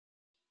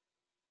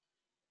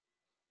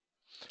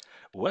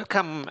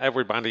Welcome,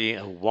 everybody.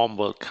 A warm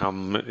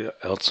welcome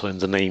also in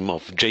the name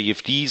of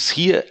JFDs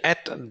here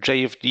at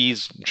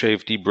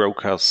JFD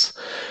Brokers.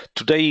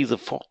 Today, the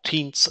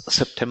 14th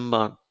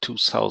September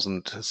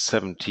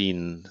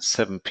 2017,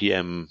 7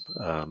 p.m.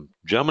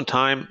 German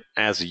time,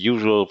 as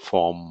usual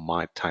for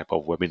my type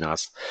of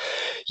webinars.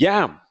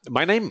 Yeah,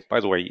 my name,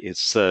 by the way, is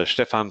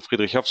Stefan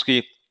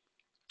Friedrichowski.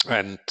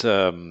 And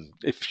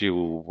if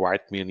you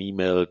write me an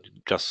email,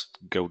 just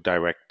go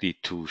directly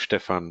to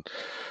Stefan,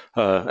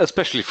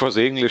 especially for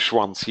the English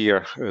ones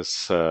here.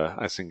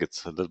 I think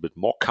it's a little bit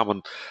more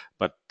common,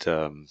 but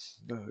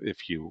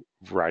if you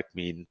write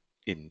me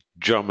in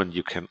German,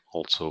 you can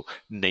also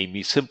name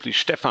me simply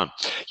Stefan.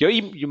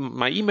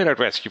 My email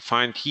address you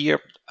find here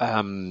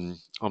on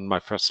my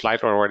first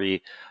slide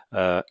already,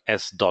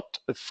 S.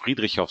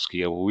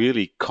 Friedrichowski, a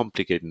really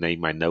complicated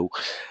name, I know.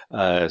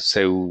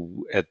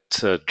 So at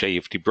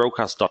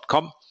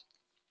jfdbrokers.com.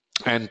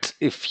 And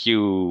if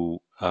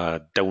you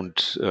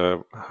don't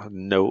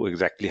know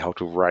exactly how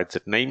to write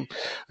that name,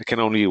 I can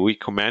only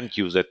recommend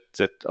you that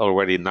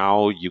already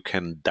now you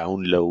can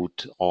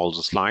download all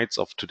the slides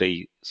of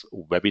today's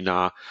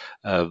webinar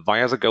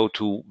via the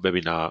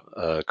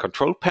GoToWebinar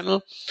control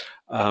panel.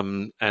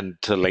 And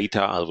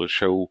later I will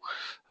show,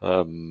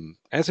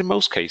 as in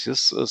most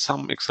cases,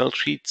 some Excel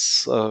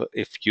sheets.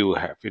 If you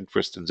have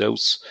interest in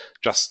those,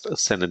 just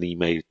send an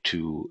email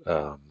to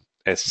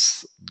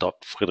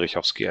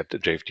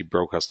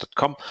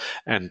s.friedrichowski@jfdbrokers.com,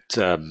 and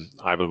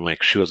I will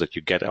make sure that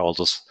you get all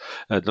this,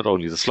 not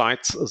only the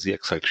slides, the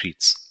Excel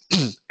sheets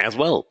as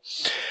well.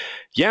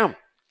 Yeah,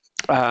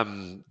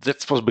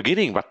 that's for the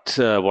beginning, but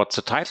what's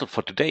the title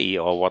for today,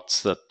 or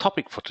what's the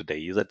topic for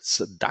today? That's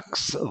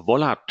DAX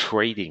Vola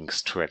trading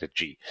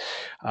strategy.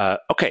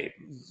 Okay,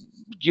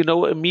 you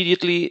know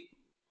immediately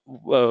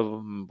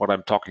what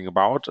I'm talking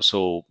about.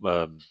 So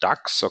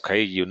DAX,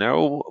 okay, you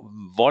know,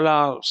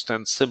 Vola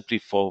stands simply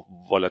for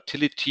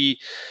volatility.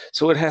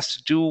 So it has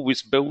to do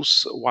with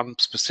both one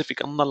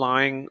specific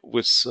underlying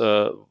with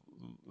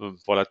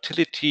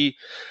volatility,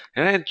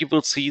 and you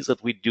will see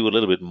that we do a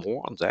little bit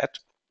more on that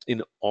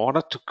in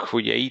order to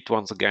create,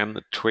 once again,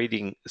 a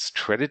trading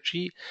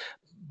strategy.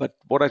 But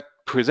what I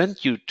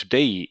present you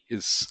today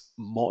is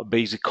more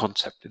basic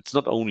concept. It's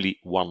not only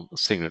one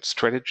single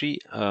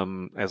strategy.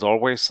 As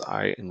always,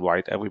 I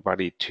invite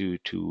everybody to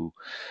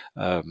go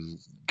a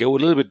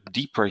little bit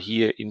deeper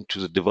here into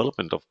the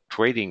development of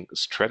trading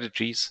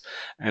strategies.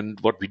 And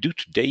what we do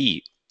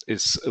today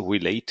is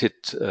related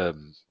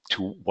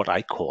to what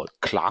I call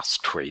class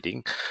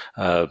trading.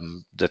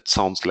 That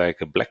sounds like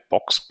a black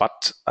box,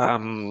 but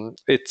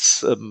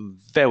it's a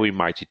very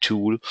mighty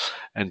tool,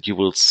 and you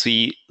will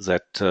see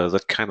that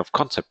that kind of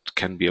concept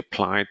can be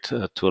applied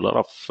to a lot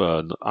of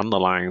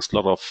underlyings, a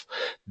lot of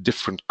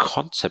different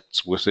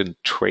concepts within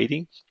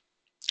trading.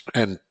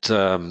 And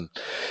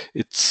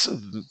it's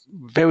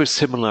very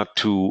similar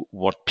to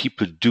what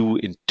people do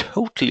in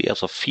totally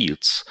other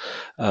fields,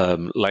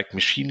 like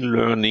machine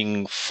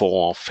learning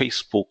for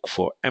Facebook,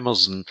 for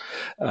Amazon.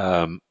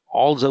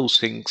 All those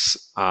things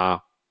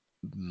are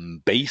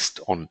based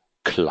on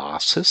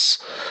classes,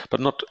 but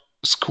not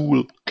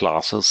school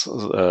classes.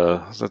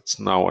 That's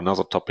now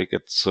another topic.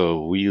 It's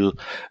real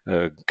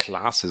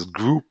classes,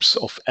 groups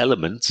of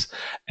elements,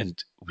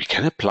 and we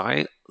can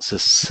apply the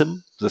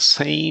same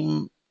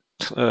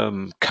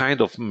kind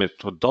of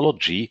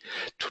methodology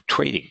to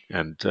trading,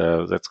 and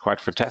that's quite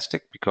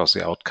fantastic because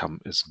the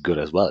outcome is good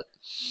as well.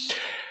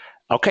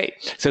 Okay,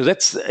 so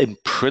that's in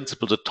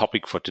principle the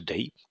topic for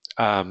today.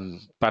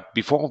 But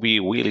before we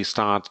really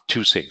start,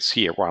 two things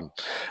here. One,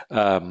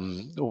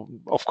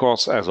 of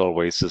course, as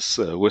always, this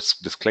risk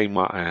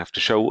disclaimer I have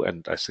to show,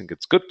 and I think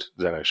it's good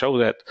that I show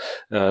that.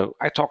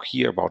 I talk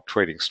here about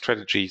trading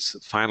strategies.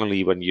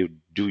 Finally, when you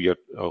do your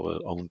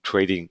own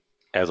trading,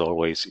 as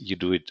always, you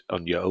do it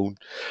on your own.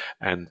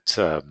 And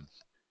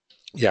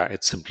yeah,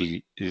 it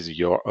simply is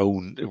your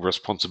own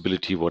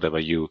responsibility, whatever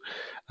you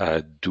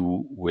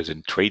do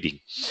within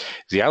trading.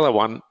 The other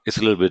one is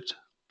a little bit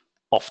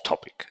off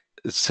topic,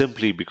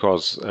 simply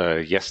because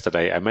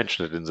yesterday, I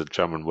mentioned it in the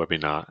German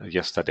webinar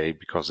yesterday,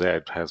 because there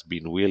it has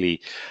been really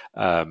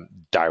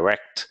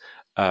direct.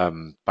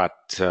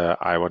 But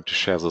I want to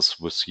share this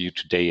with you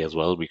today as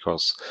well,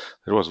 because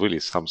there was really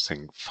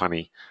something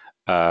funny.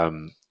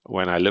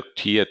 When I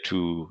looked here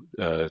to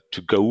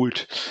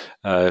gold,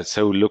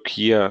 so look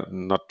here,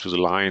 not to the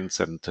lines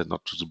and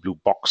not to the blue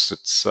box.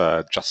 It's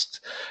just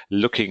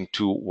looking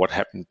to what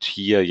happened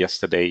here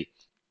yesterday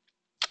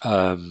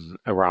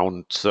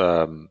around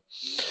 12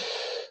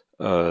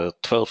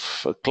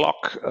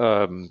 o'clock,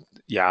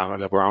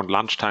 around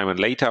lunchtime and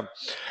later.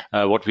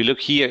 What we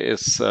look here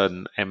is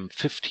an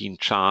M15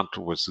 chart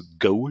with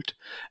gold,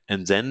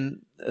 and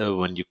then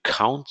when you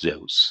count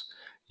those,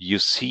 you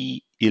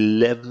see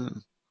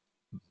 11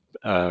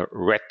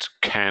 red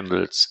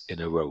candles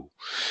in a row.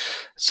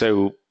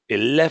 So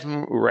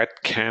 11 red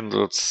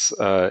candles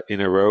in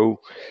a row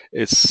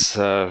is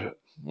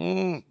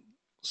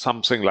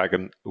something like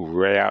a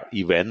rare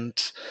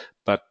event,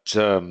 But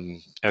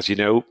as you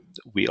know,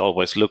 we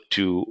always look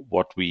to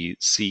what we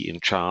see in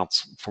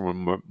charts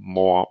from a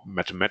more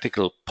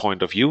mathematical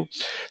point of view.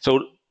 So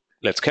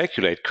let's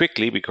calculate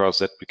quickly, because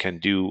that we can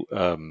do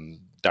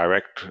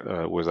direct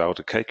without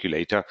a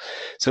calculator.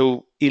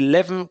 So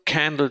 11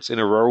 candles in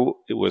a row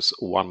with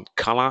one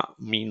color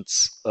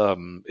means,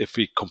 if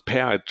we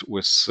compare it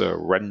with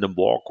random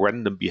walk,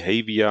 random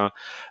behavior,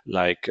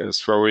 like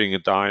throwing a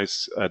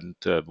dice and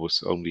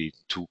with only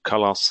two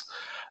colors,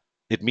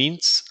 it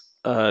means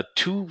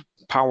 2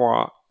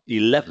 power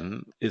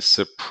 11 is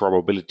the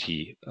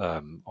probability,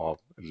 or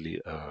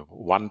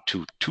 1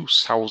 to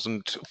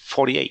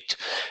 2048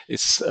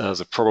 is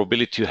the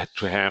probability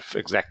to have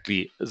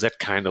exactly that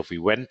kind of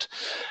event.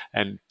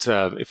 And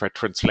if I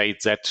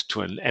translate that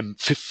to an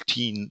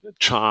M15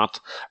 chart,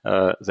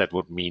 that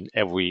would mean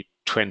every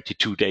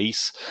 22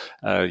 days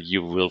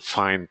you will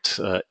find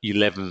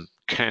 11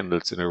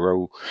 candles in a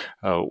row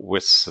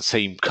with the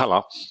same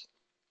color.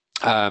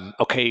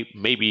 Okay,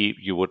 maybe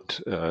you would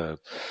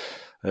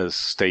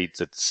state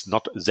that's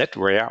not that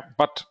rare,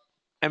 but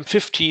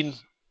M15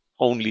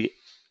 only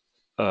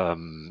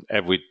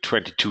every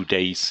 22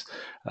 days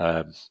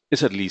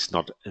is at least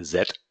not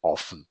that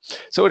often.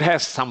 So it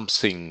has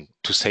something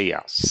to say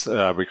us,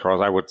 because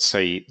I would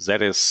say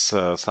that is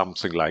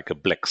something like a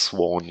black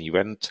swan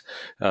event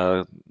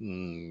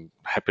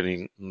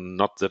happening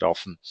not that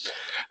often.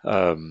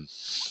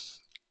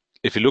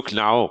 If you look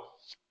now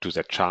to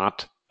the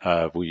chart,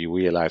 we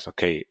realize,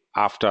 okay,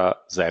 after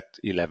that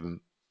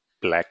 11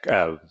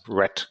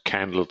 red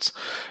candles,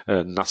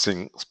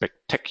 nothing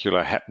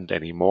spectacular happened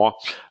anymore.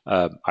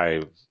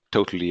 I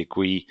totally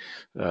agree.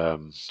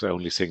 The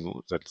only thing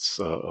that's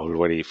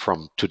already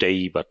from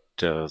today, but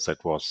that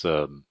was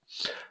the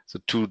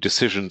two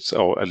decisions,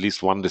 or at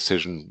least one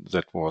decision,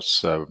 that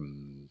was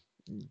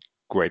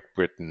Great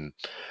Britain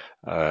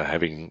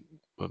having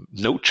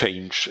no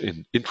change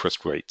in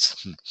interest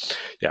rates.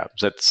 Yeah,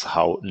 that's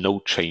how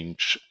no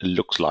change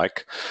looks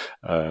like,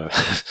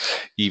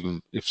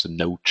 even if the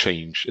no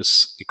change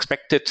is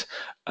expected.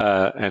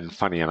 And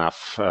funny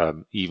enough,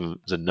 even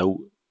the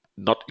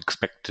not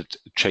expected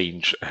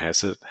change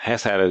has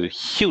had a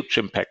huge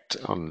impact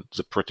on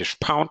the British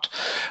pound.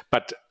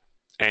 But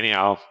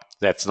anyhow,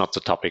 that's not the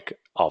topic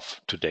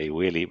of today,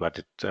 really,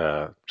 but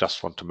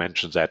just want to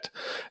mention that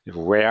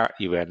rare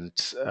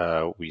event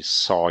we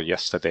saw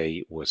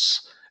yesterday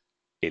was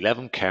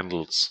 11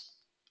 candles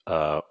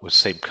with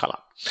same color.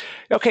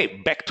 Okay,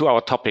 back to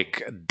our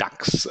topic,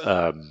 DAX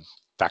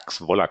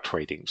Vola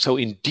trading. So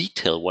in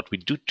detail, what we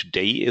do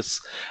today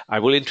is I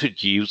will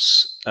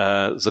introduce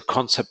the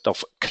concept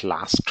of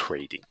class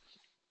trading.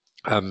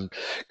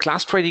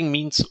 Class trading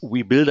means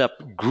we build up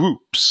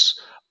groups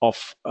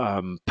of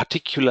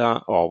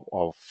particular or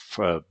of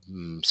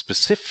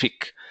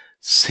specific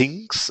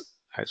things.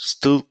 I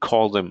still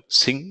call them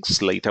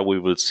things. Later we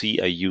will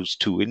see I use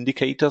two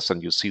indicators,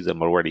 and you see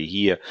them already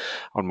here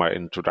on my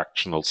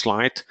introductional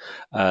slide,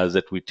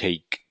 that we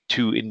take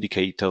two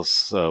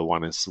indicators.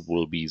 One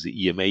will be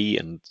the EMA,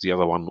 and the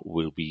other one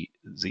will be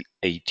the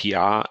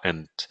ATR.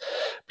 And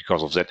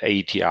because of that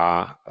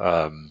ATR,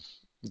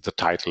 the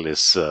title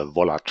is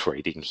Vola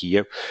trading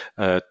here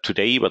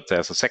today, but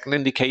there's a second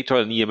indicator,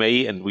 an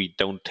EMA, and we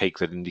don't take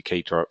that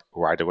indicator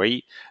right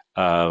away.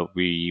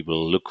 We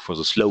will look for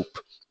the slope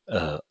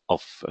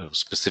of a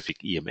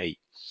specific EMA.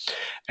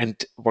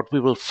 And what we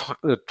will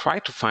try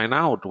to find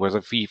out,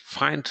 whether we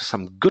find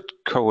some good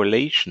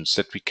correlations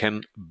that we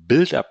can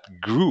build up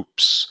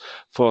groups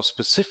for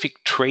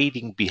specific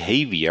trading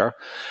behavior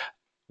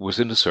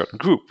within a certain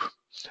group.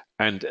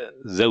 And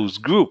those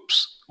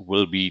groups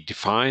will be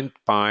defined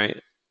by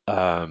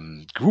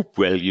group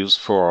values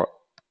for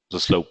the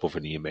slope of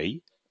an EMA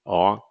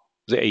or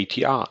the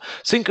ATR.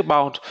 Think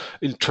about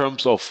in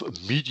terms of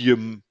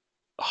medium,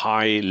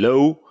 high,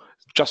 low,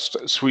 just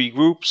three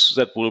groups.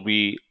 That will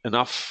be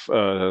enough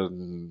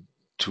to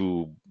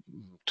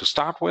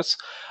start with,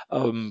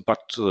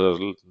 but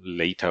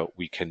later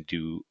we can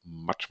do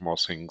much more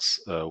things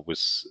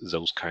with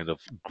those kind of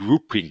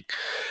grouping.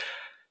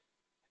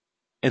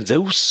 And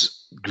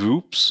those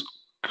groups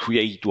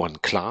create one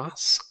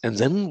class, and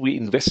then we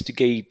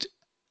investigate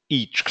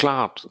each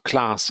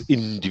class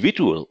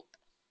individual,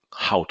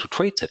 how to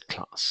trade that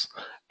class.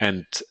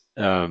 And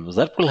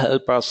that will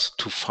help us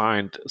to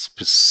find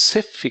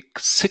specific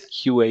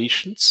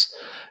situations,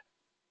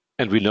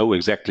 and we know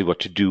exactly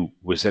what to do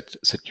with that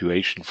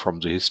situation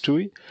from the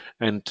history,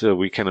 and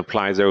we can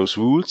apply those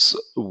rules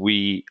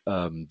we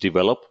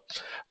develop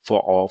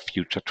for our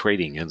future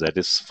trading. And that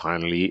is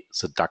finally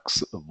the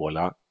DAX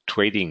Vola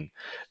trading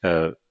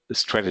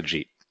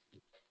strategy.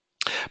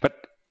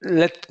 But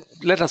let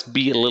us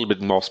be a little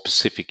bit more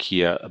specific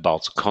here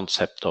about the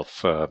concept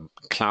of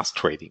class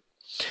trading.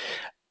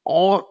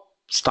 All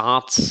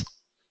starts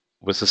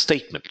with a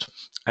statement.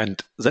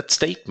 And that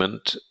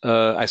statement,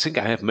 I think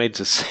I have made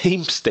the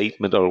same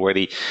statement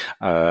already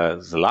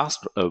the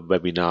last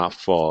webinar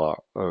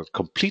for a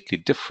completely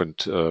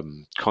different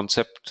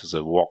concept,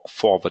 the walk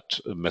forward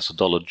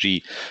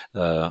methodology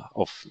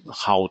of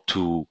how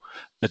to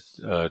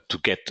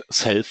get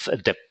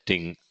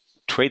self-adapting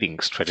trading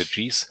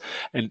strategies.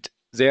 And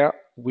there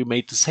we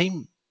made the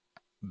same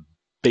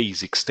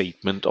basic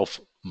statement of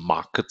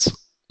markets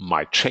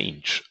might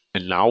change.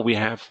 And now we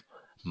have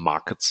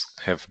markets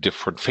have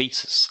different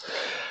phases.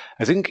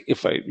 I think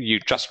if you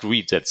just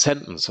read that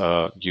sentence,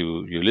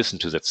 you listen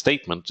to that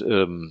statement,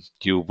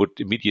 you would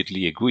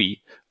immediately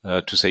agree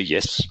to say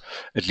yes.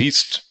 At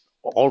least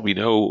all we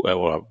know,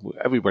 or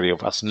everybody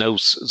of us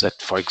knows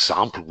that, for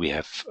example, we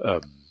have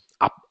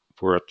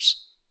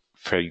upwards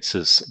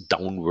phases,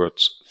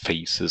 downwards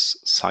phases,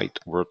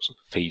 sidewards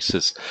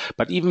phases.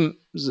 But even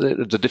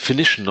the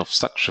definition of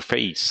such a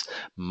phase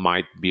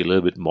might be a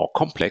little bit more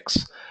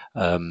complex,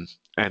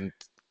 but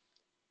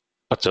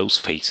those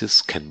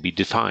phases can be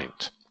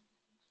defined.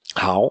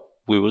 How?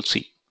 We will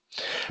see.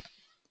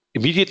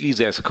 Immediately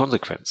there's a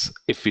consequence.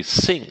 If we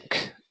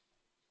think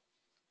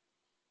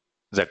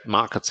that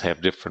markets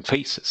have different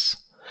phases,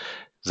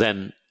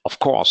 then of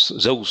course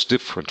those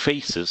different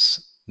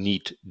phases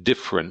need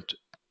different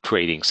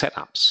trading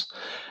setups.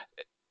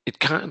 It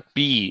can't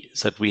be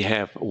that we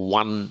have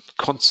one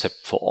concept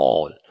for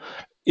all.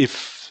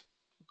 If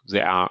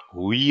there are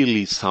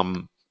really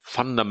some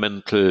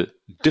fundamental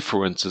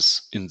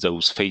differences in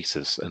those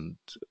phases, and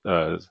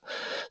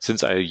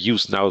since I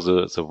use now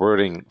the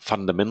wording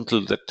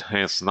fundamental, that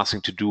has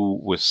nothing to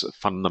do with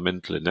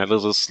fundamental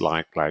analysis,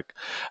 like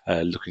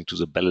looking to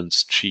the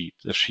balance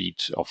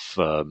sheet, of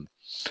a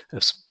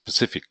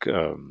specific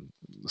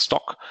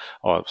stock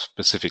or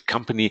specific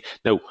company.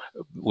 No,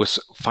 with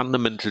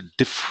fundamental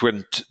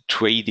different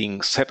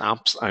trading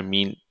setups, I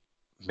mean,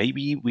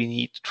 maybe we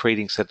need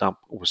trading setup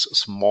with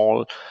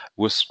small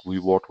risk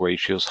reward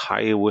ratios,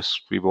 high risk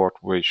reward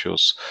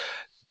ratios,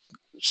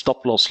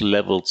 stop loss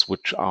levels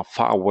which are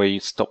far away,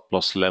 stop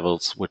loss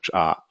levels which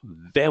are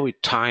very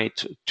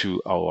tight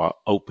to our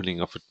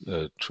opening of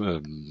a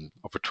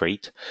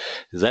trade.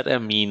 That I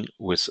mean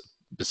with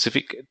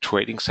specific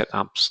trading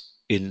setups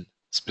in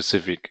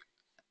specific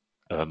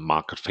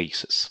market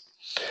phases.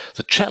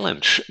 The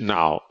challenge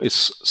now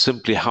is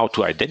simply how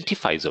to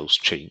identify those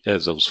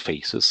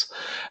phases,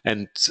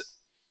 and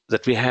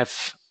that we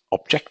have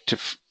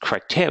objective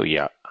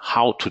criteria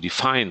how to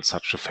define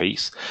such a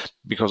phase,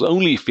 because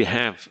only if we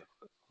have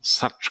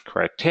such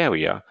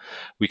criteria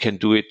we can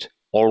do it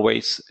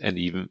always and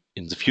even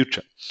in the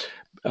future.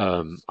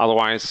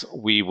 Otherwise,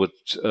 we would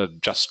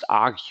just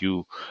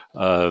argue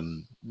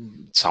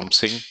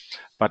something,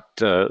 but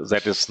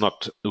that is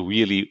not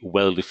really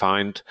well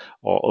defined,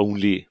 or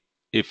only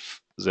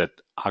if that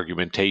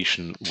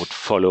argumentation would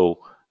follow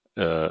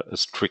a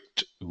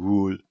strict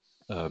rule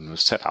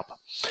setup.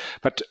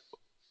 But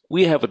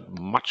we have it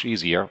much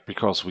easier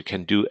because we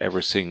can do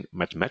everything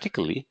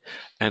mathematically,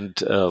 and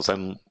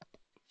then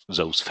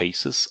those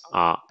phases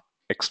are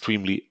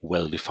extremely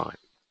well defined.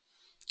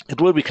 It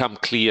will become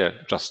clear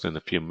just in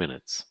a few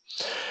minutes.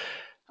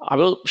 I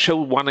will show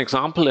one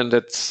example, and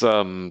that's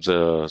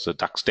the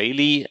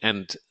Dax-Daily,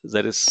 and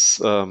that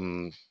is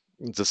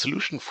the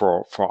solution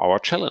for our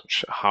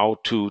challenge, how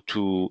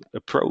to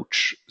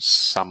approach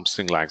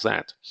something like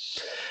that.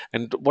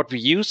 And what we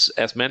use,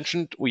 as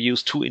mentioned, we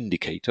use two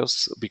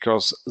indicators,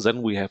 because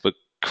then we have a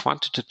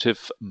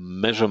quantitative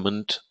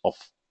measurement of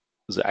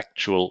the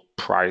actual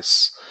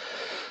price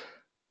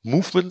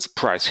movements,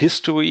 price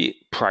history,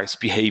 price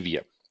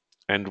behavior.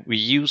 And we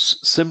use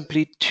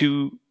simply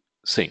two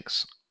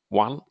things.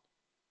 One,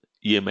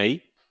 EMA,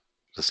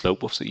 the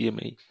slope of the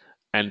EMA,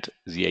 and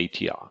the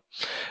ATR.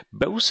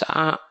 Both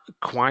are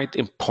quite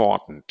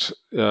important.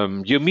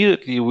 You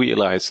immediately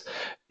realize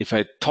if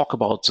I talk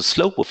about the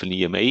slope of an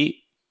EMA,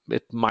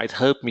 it might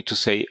help me to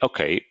say,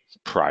 okay,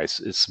 price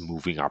is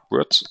moving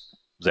upwards.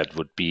 That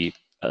would be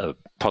a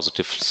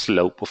positive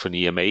slope of an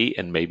EMA,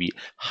 and maybe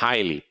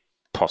highly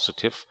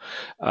positive,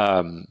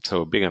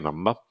 so a bigger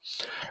number.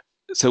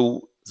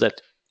 So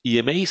that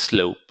EMA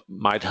slope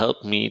might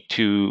help me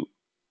to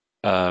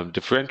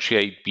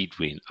differentiate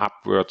between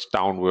upwards,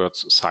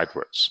 downwards,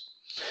 sidewards.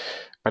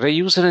 But I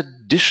use an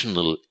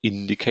additional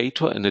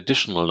indicator, an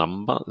additional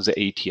number, the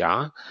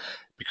ATR,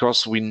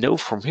 because we know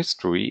from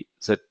history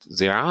that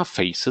there are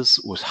phases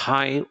with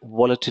high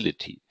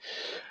volatility.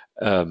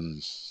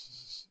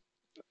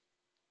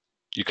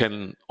 You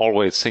can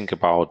always think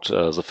about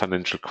the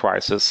financial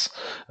crisis,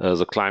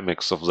 the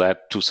climax of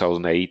that,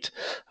 2008,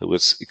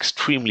 with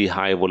extremely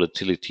high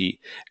volatility.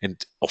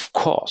 And of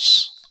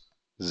course,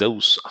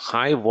 those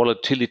high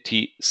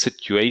volatility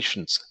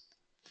situations,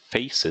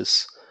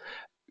 phases,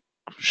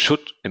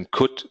 should and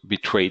could be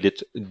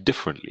traded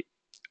differently.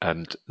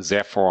 And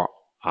therefore,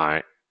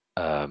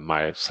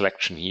 my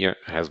selection here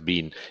has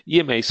been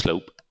EMA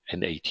slope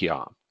and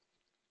ATR.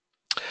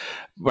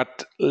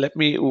 But let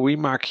me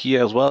remark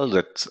here as well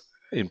that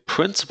in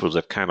principle,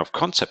 that kind of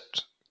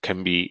concept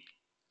can be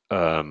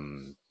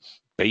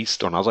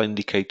based on other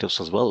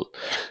indicators as well.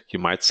 You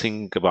might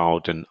think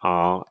about an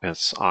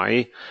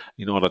RSI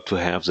in order to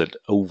have that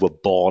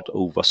overbought,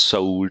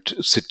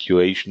 oversold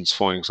situations,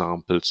 for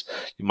example.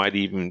 You might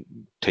even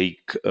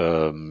take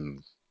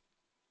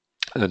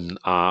an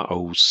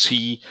ROC,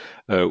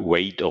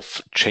 rate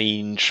of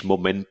change,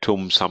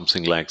 momentum,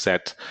 something like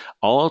that.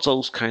 All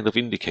those kind of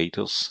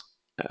indicators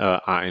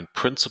are in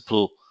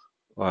principle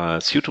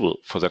suitable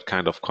for that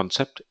kind of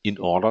concept in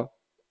order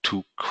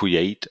to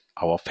create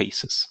our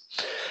faces.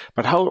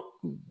 But how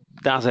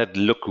does that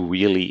look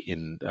really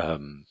in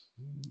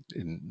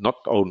not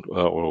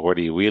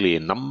already really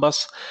in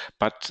numbers,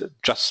 but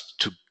just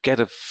to get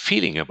a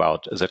feeling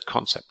about that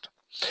concept?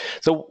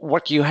 So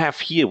what you have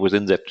here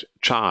within that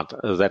chart,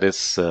 that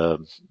is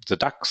the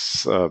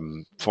DAX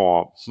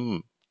for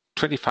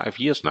 25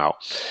 years now,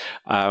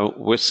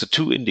 with the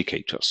two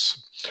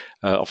indicators.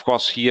 Of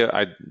course, here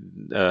I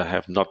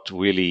have not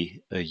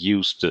really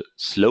used the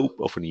slope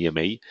of an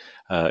EMA.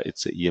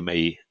 It's the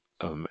EMA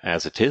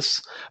as it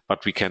is,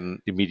 but we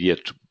can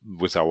immediately,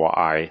 with our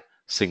eye,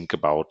 think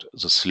about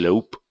the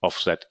slope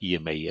of that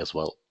EMA as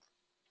well.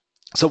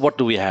 So what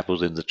do we have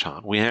within the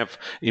chart? We have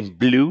in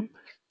blue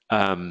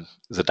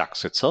the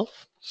DAX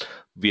itself.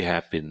 We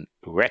have in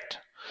red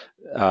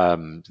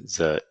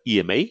the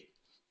EMA,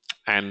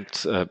 and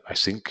I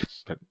think,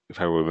 if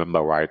I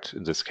remember right,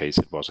 in this case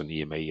it was an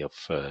EMA of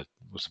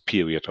was a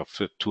period of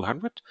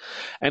 200,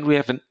 and we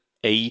have an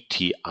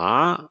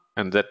ATR,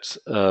 and that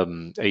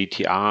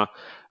ATR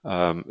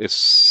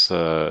is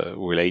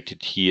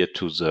related here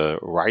to the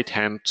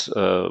right-hand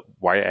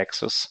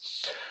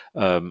y-axis.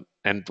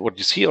 And what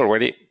you see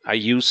already, I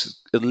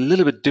use a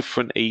little bit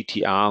different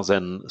ATR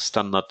than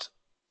standard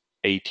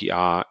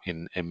ATR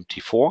in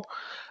MT4.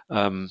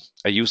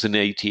 I use an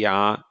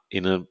ATR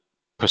in a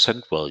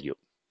percent value.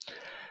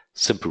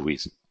 Simple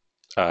reason.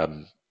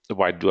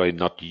 Why do I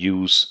not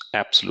use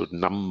absolute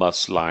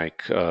numbers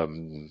like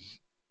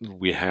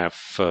we have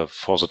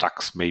for the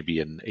DAX, maybe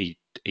an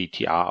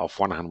ATR of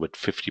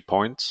 150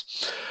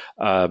 points?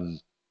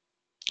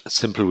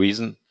 Simple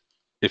reason.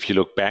 If you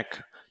look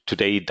back,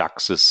 today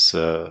DAX is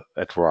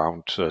at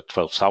around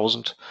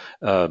 12,000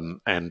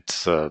 and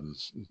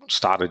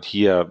started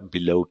here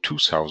below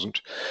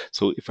 2,000.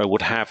 So if I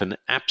would have an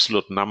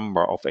absolute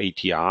number of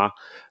ATR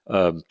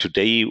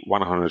today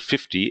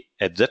 150,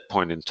 at that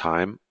point in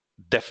time,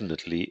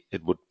 definitely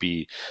it would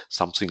be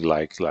something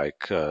like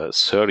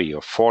 30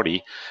 or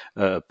 40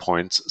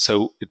 points.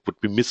 So it would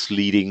be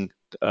misleading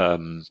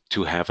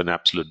to have an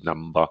absolute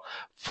number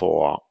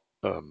for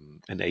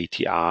an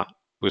ATR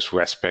with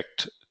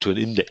respect to an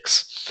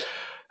index.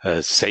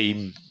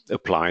 Same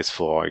applies,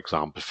 for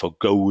example, for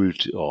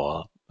gold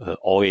or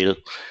oil.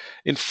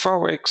 In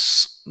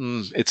Forex,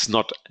 it's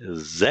not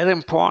that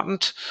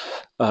important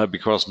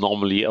because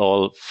normally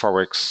all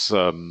Forex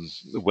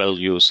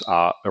values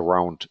are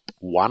around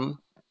 1,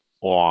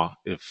 or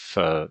if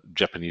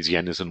Japanese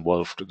yen is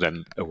involved,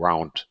 then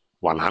around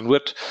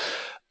 100.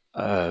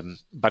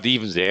 But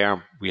even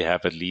there, we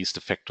have at least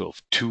a factor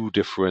of 2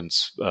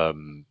 difference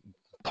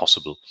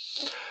possible.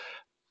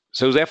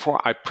 So therefore,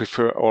 I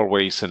prefer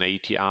always an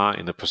ATR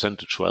in a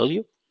percentage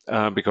value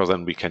because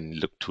then we can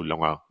look to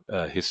longer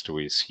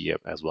histories here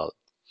as well.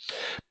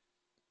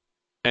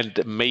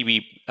 And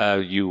maybe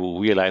you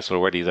realize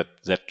already that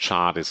that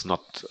chart is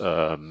not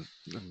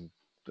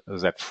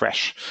that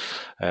fresh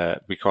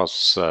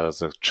because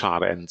the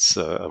chart ends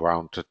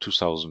around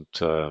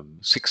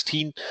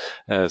 2016.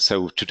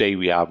 So today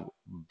we are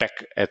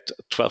back at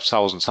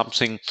 12,000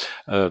 something.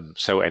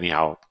 So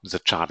anyhow, the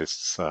chart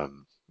is a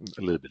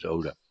little bit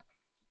older.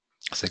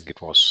 I think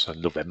it was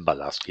November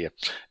last year.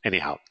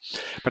 Anyhow,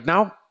 but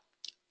now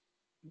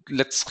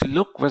let's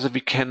look whether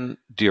we can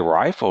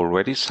derive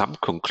already some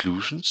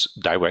conclusions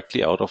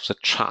directly out of the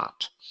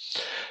chart.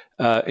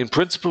 In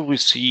principle, we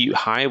see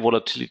high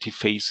volatility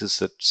phases.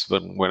 That's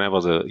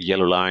whenever the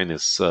yellow line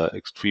is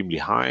extremely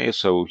high.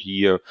 So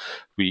here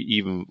we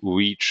even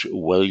reach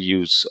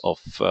values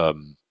of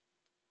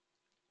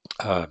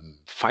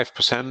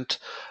 5%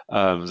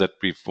 that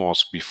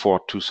was before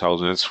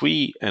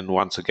 2003, and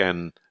once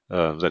again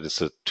that is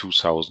the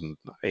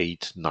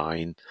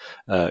 2008-9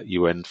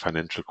 UN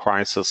financial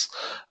crisis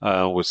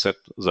with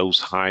those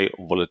high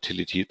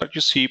volatility. But you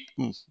see,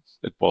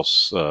 it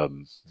was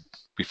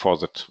before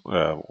that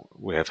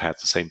we have had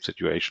the same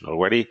situation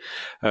already.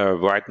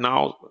 Right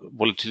now,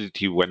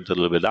 volatility went a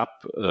little bit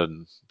up,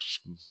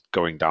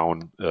 going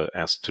down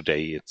as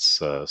today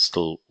it's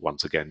still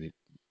once again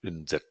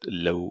in that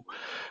low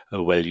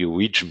value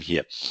region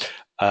here.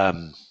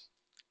 But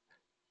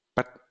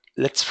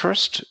let's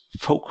first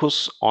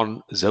focus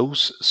on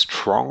those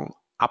strong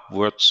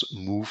upwards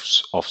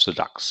moves of the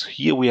DAX.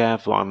 Here we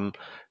have one,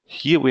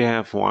 here we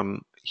have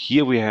one,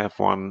 here we have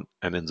one,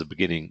 and in the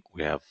beginning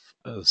we have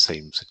the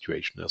same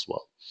situation as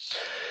well.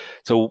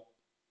 So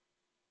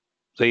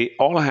they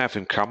all have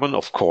in common,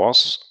 of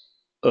course,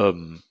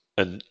 an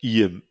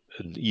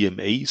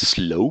EMA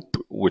slope,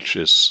 which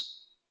is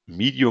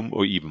medium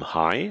or even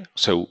high,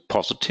 so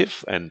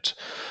positive and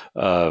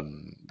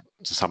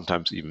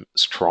sometimes even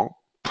strong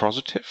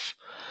positive.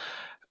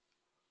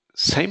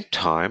 Same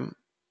time,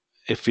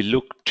 if we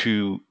look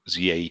to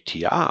the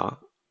ATR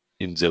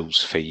in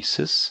those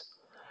phases,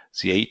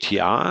 the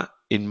ATR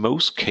in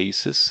most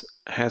cases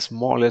has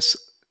more or less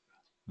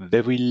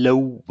very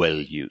low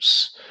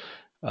values.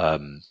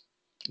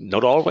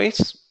 Not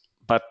always,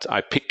 but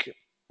I pick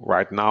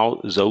right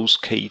now those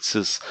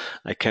cases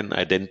I can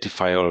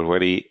identify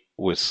already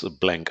with a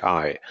blank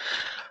eye.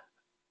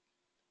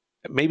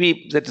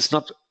 Maybe that is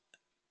not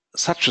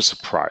such a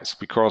surprise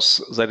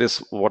because that is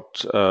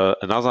what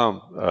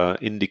another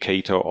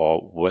indicator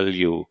or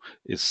value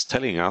is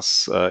telling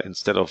us.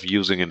 Instead of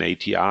using an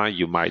ATR,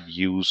 you might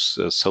use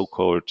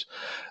so-called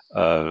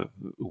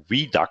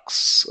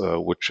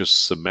VDAX, which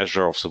is a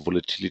measure of the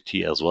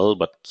volatility as well,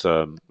 but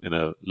in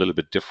a little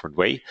bit different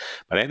way.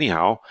 But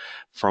anyhow,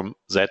 from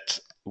that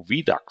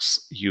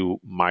VDAX, you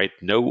might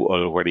know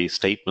already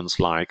statements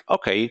like,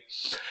 okay,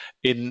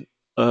 in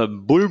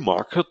bull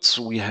markets,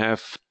 we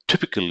have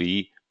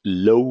typically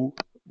low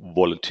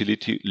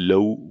volatility,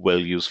 low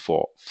values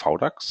for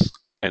VDAX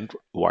and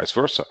vice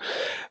versa.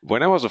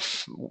 Whenever the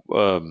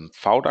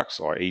VDAX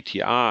or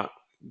ATR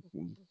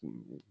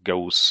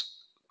goes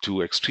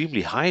to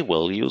extremely high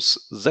values,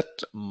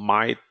 that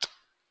might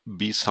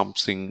be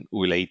something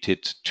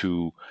related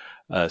to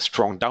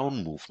strong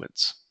down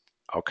movements.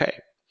 Okay.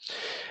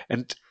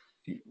 And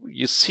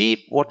you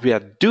see what we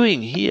are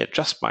doing here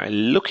just by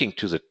looking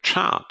to the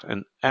chart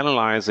and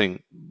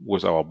analyzing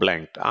with our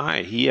blank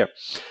eye here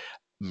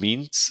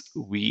means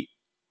we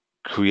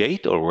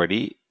create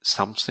already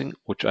something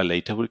which I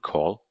later will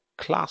call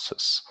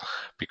classes,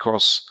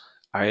 because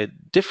I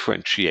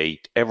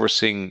differentiate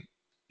everything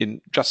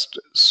in just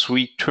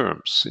three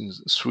terms, in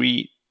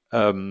three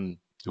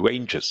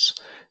ranges: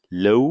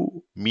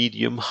 low,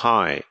 medium,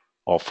 high.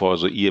 Or for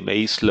the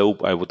EMA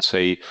slope, I would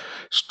say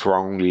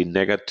strongly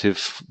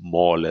negative,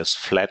 more or less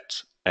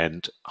flat,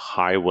 and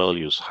high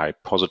values, high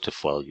positive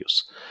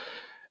values.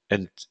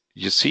 And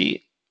you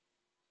see,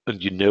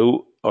 and you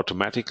know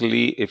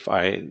automatically if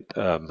I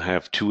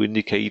have two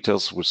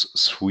indicators with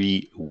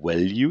three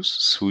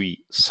values,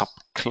 three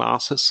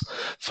subclasses,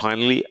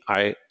 finally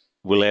I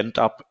will end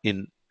up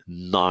in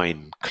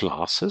 9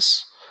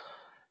 classes.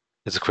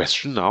 The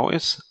question now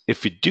is,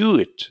 if we do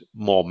it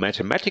more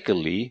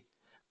mathematically,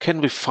 can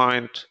we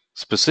find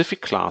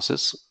specific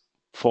classes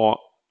for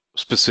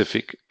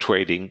specific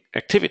trading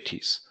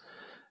activities?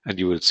 And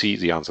you will see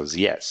the answer is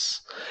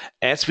yes,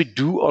 as we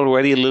do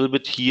already a little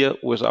bit here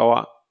with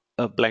our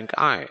blank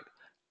eye,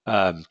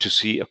 to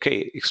see,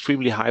 okay,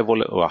 extremely high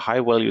high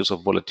values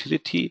of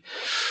volatility.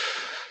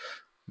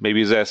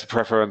 Maybe there's a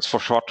preference for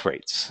short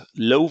trades.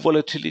 Low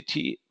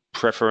volatility,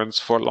 preference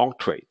for long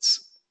trades.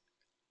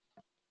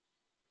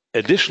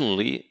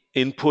 Additionally,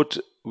 input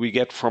we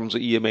get from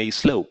the EMA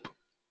slope.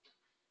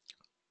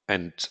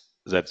 And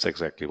that's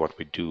exactly what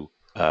we do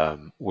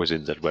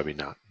within that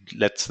webinar.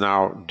 Let's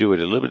now do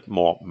it a little bit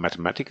more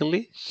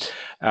mathematically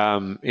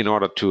in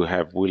order to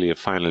have really a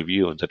final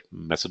view on that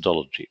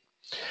methodology.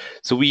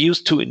 So we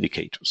use two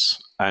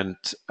indicators, and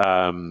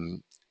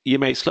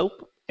EMA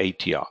slope,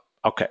 ATR.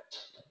 Okay,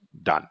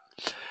 done.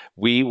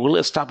 We will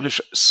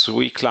establish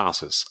 3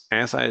 classes,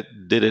 as I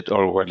did it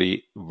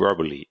already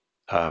verbally: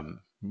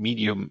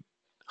 medium,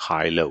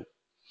 high, low.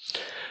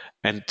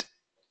 And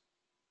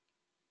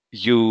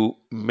you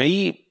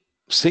may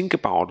think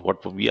about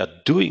what we are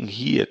doing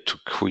here to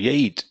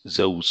create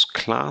those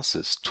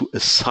classes, to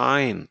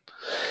assign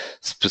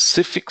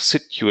specific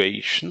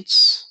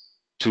situations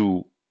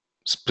to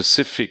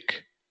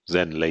specific,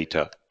 then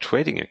later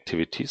trading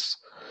activities,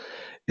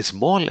 is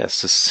more or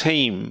less the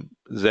same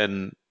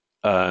than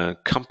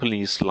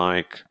companies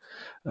like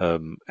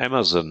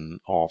Amazon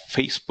or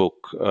Facebook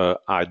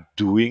are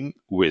doing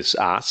with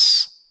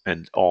us,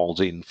 and all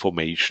the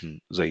information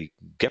they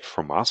get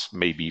from us,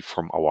 maybe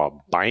from our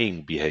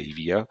buying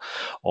behavior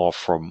or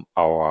from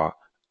our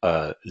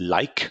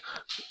like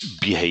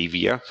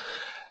behavior,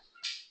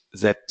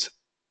 that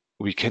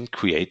we can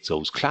create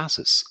those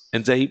classes.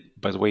 And they,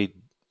 by the way,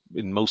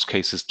 in most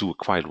cases do a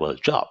quite well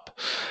job.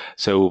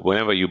 So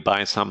whenever you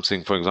buy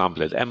something, for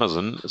example, at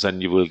Amazon,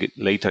 then you will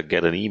later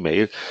get an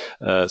email,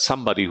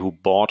 somebody who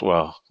bought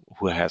or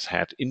who has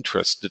had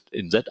interest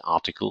in that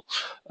article,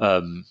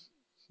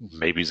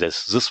 maybe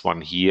this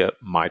one here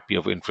might be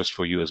of interest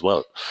for you as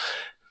well.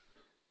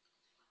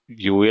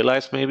 You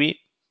realize maybe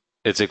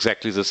it's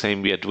exactly the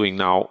same we are doing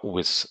now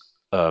with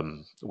a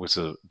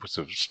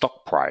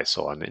stock price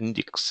or an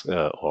index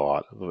or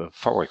a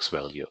forex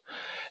value.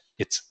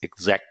 It's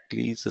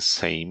exactly the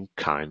same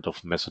kind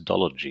of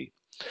methodology.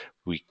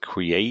 We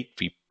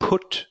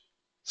put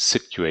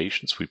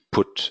situations, we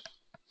put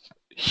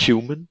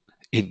human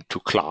into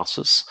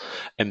classes,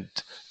 and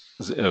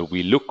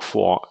we look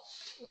for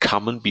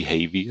common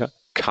behavior,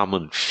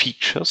 common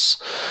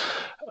features,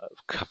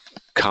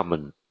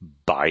 common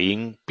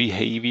buying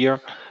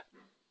behavior,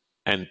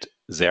 and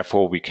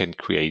therefore we can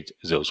create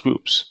those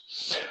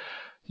groups.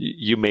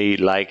 You may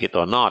like it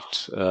or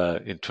not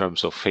in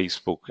terms of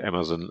Facebook,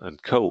 Amazon,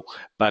 and co,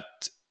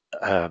 but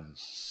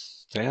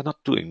they are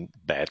not doing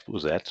bad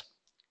with that.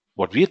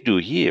 What we do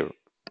here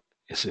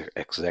is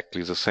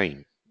exactly the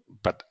same,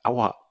 but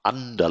our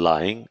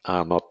underlying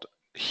are not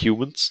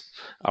humans.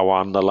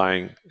 Our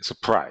underlying is a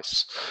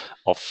price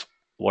of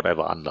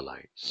whatever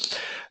underlying.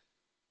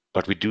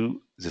 But we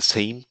do the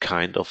same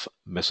kind of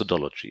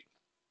methodology.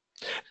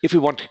 If we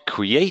want to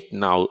create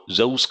now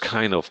those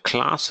kind of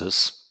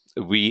classes,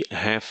 we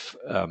have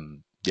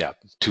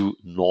to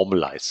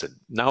normalize it.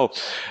 Now,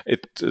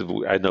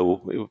 I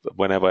know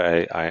whenever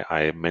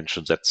I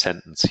mention that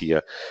sentence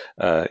here,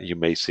 you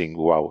may think,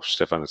 wow,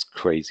 Stefan is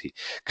crazy.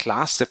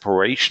 Class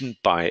separation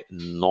by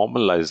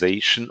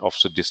normalization of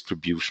the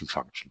distribution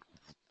function.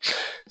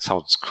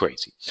 Sounds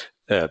crazy.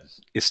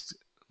 It's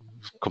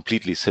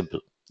completely simple.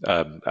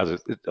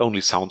 It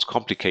only sounds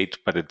complicated,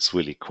 but it's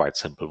really quite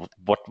simple.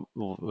 What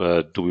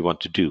do we want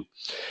to do?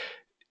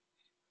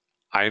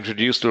 I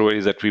introduced already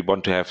that we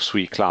want to have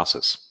 3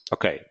 classes.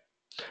 Okay,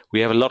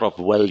 we have a lot of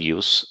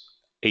values,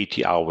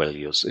 ATR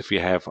values. If we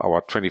have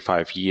our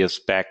 25 years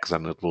back,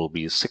 then it will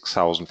be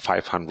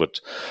 6,500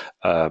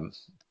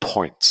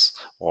 points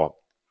or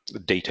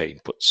data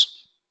inputs,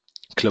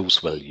 close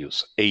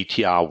values,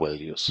 ATR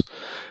values.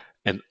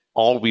 And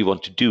all we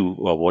want to do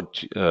or want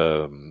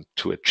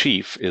to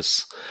achieve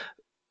is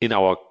in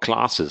our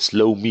classes,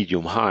 low,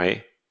 medium,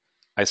 high,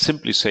 I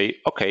simply say,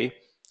 okay,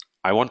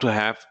 I want to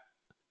have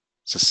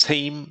the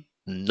same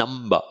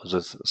number,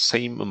 the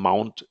same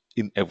amount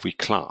in every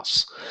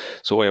class.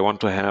 So I want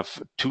to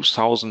have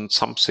 2,000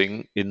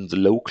 something in the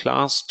low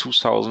class,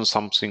 2,000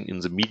 something in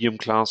the medium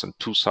class, and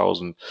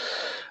 2,000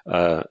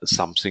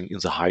 something in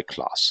the high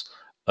class.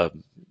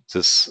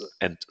 This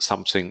and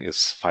something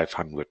is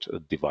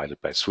 500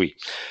 divided by 3.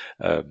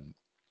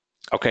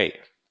 Okay,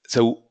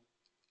 so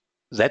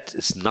that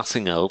is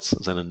nothing else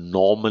than a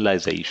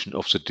normalization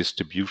of the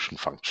distribution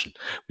function.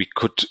 We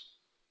could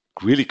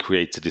really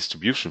create the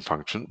distribution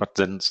function, but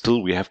then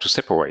still we have to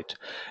separate.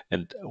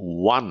 And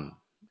one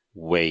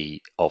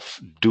way of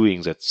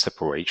doing that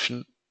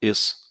separation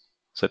is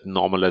that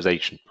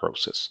normalization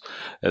process.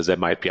 There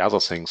might be other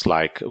things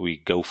like we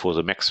go for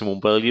the maximum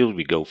value,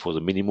 we go for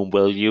the minimum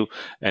value,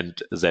 and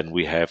then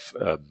we have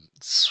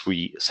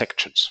 3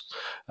 sections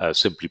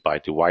simply by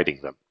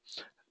dividing them.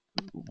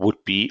 Would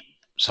be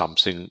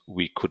something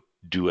we could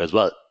do as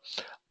well.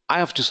 I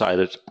have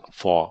decided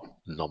for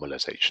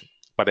normalization.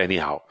 But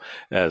anyhow,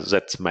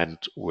 that's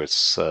meant with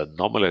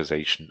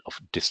normalization of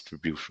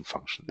distribution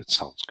function. It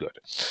sounds good.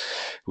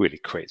 Really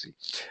crazy.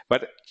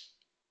 But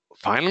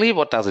finally,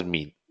 what does it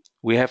mean?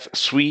 We have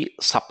 3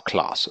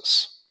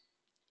 subclasses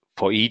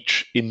for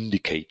each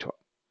indicator.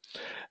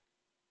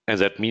 And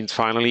that means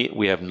finally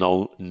we have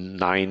now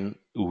 9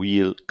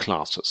 real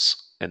classes.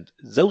 And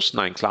those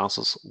 9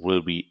 classes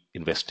will be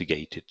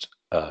investigated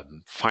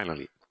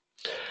finally.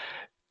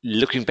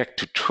 Looking back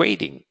to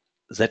trading,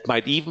 that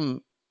might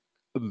even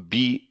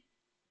be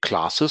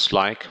classes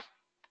like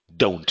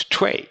don't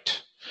trade.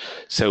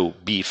 So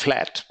be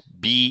flat,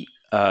 be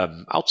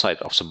outside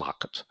of the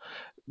market.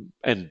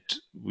 And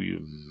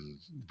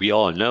we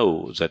all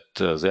know that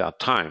there are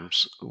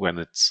times when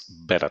it's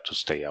better to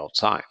stay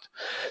outside.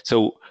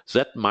 So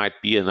that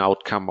might be an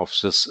outcome of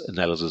this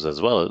analysis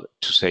as well,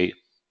 to say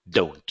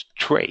don't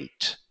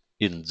trade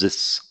in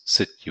this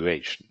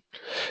situation.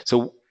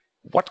 So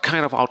what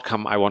kind of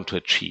outcome I want to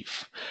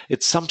achieve?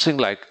 It's something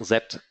like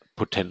that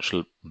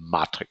potential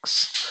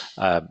matrix.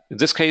 In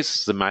this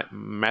case, the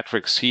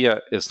matrix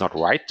here is not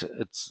right.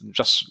 It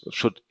just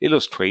should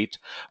illustrate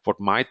what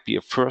might be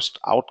a first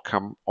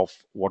outcome of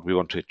what we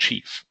want to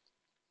achieve.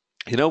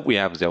 You know, we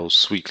have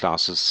those 3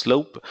 classes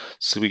slope,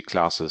 3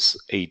 classes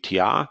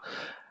ATR,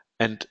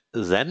 and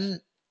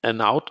then an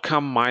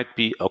outcome might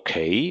be,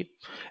 okay,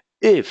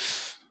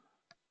 if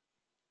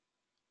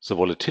the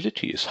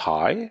volatility is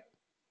high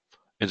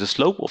and the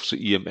slope of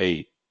the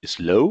EMA is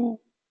low,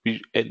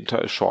 we enter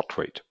a short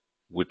trade,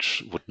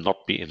 which would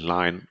not be in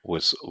line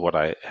with what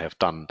I have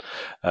done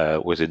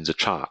within the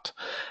chart.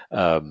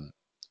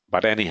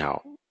 But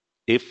anyhow,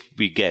 if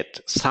we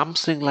get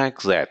something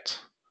like that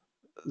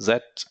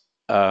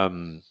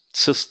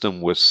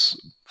system with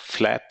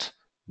flat,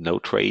 no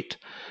trade,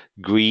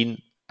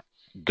 green,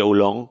 go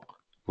long,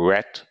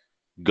 red,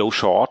 go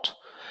short,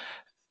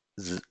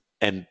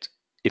 and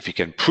if you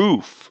can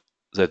prove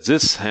that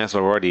this has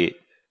already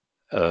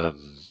a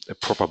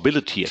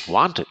probability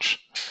advantage,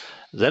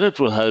 then it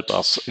will help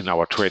us in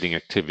our trading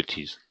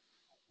activities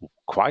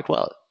quite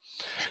well.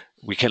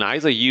 We can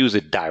either use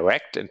it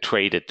direct and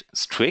trade it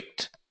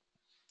strict,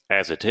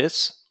 as it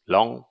is.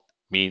 Long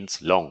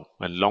means long,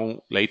 and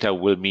long later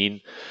will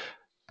mean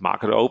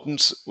market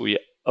opens, we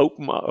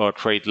open or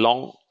trade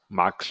long,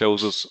 market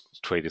closes,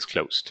 trade is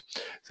closed.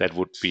 That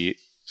would be,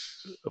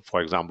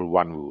 for example,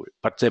 one rule.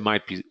 But there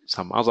might be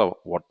some other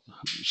what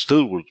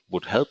still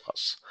would help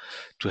us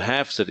to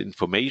have that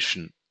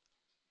information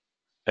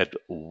at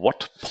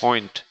what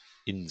point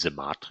in the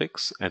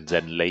matrix and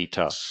then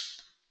later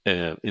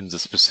in the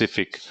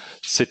specific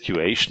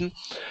situation,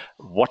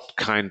 what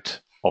kind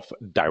of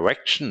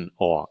direction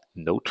or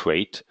no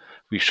trade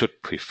we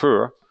should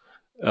prefer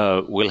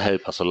will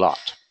help us a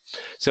lot.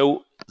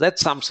 So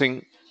that's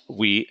something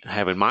we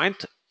have in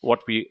mind,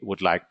 what we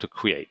would like to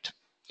create.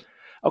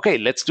 Okay,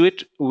 let's do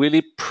it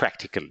really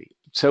practically.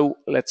 So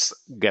let's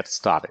get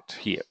started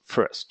here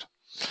first.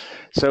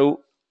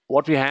 So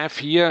what we have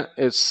here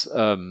is,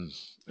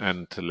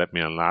 and let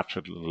me enlarge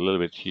it a little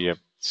bit here.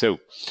 So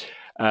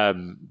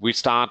We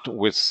start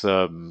with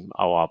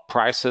our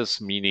prices,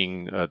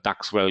 meaning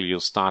DAX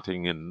values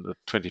starting in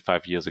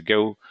 25 years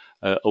ago,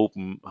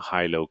 open,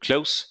 high, low,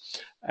 close.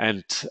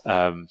 And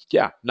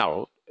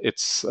now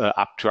it's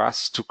up to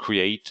us to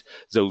create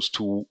those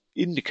two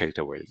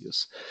indicator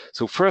values.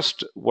 So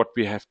first, what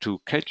we have to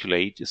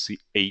calculate is the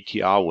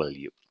ATR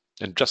value.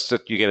 And just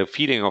that you get a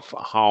feeling of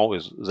how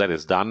that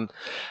is done,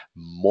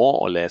 more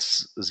or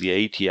less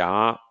the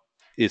ATR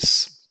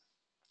is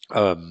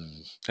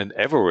an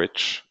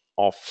average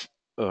of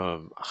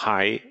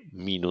high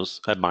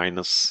minus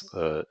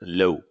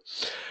low.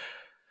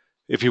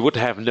 If you would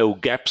have no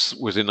gaps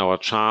within our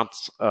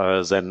charts,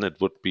 then it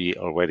would be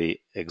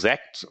already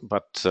exact,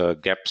 but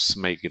gaps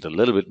make it a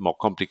little bit more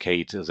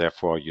complicated.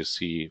 Therefore, you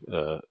see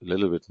a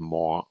little bit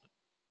more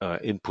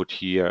input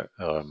here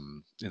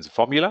in the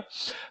formula.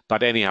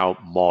 But anyhow,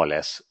 more or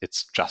less,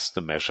 it's just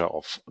a measure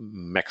of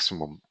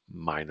maximum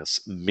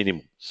minus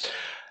minimum.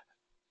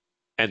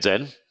 And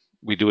then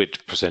we do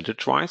it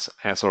percentage-wise,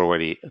 as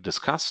already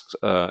discussed,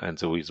 and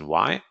the reason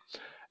why.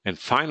 And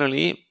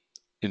finally,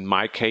 in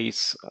my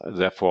case,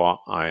 therefore,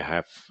 I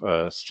have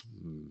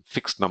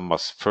fixed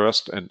numbers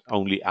first, and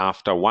only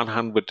after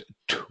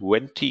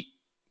 120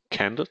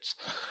 candles,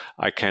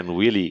 I can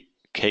really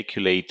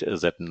calculate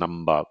that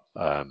number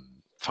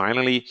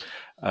finally,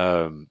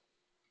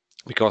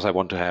 because I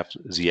want to have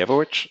the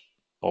average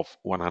of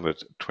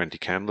 120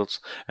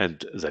 candles,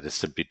 and that is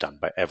simply done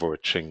by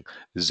averaging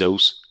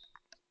those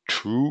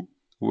true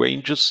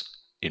ranges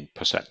in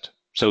percent.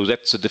 So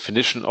that's the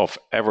definition of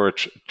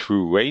average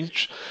true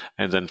range.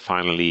 And then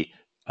finally,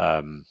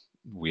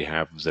 we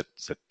have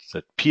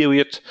that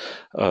period,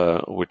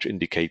 which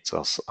indicates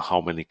us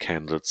how many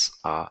candles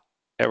are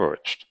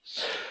averaged.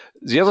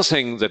 The other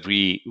thing that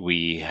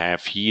we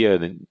have here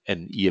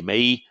in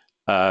EMA,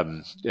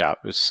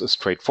 it's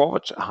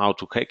straightforward how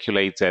to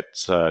calculate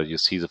that. You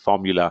see the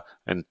formula,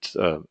 and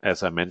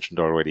as I mentioned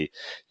already,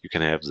 you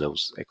can have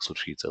those Excel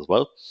sheets as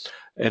well.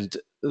 And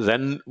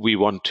then we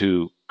want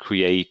to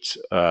create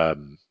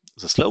the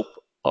slope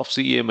of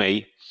the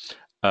EMA,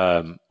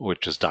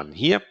 which is done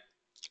here.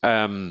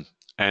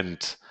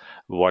 And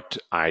what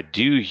I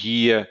do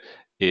here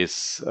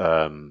is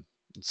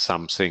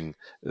something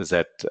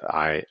that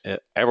I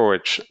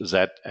average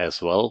that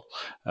as well,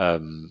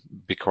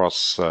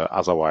 because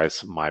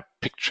otherwise my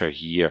picture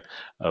here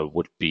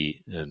would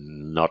be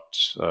not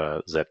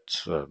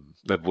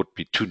that would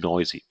be too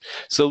noisy.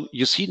 So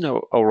you see now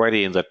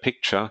already in that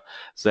picture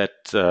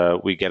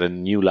that we get a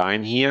new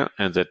line here,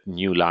 and that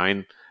new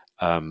line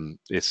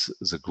is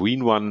the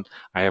green one.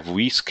 I have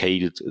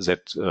rescaled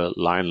that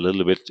line a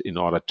little bit in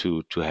order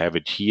to have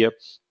it here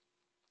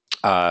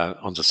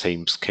on the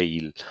same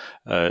scale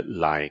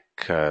like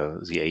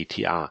the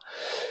ATR.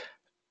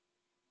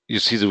 You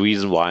see the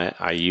reason why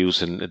I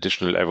use an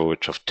additional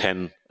average of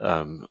 10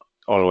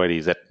 already.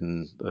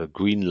 That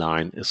green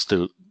line is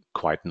still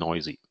quite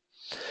noisy.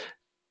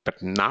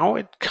 But now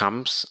it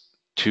comes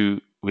to,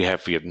 we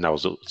have here now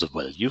the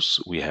values.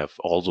 We have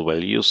all the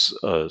values,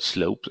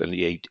 slopes and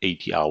the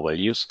ATR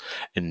values.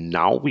 And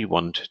now we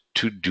want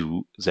to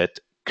do that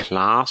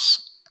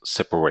class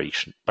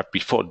separation. But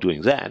before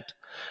doing that,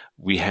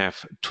 we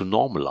have to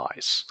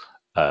normalize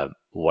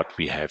what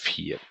we have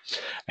here.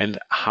 And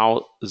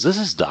how this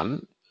is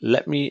done,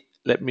 let me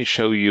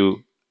show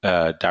you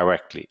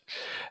directly.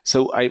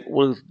 So I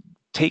will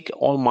take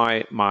all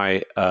my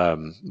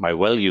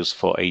values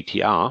for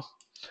ATR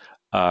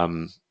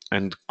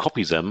and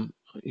copy them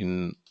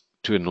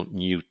into a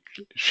new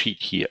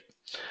sheet here.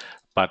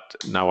 But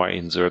now I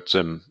insert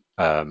them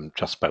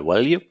just by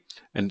value.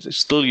 And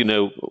still, you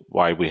know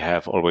why we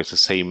have always the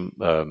same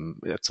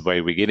at the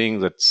very beginning.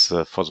 That's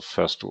for the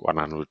first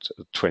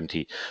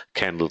 120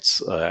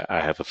 candles. I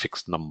have a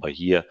fixed number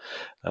here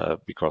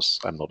because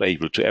I'm not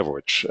able to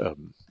average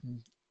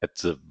at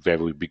the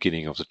very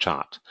beginning of the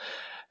chart.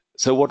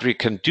 So what we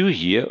can do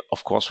here,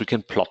 of course, we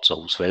can plot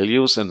those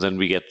values, and then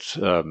we get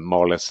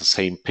more or less the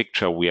same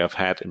picture we have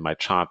had in my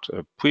chart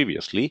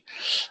previously.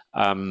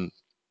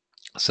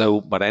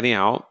 But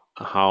anyhow,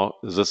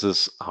 this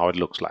is how it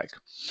looks like.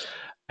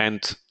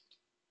 And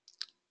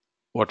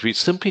what we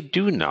simply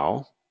do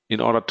now, in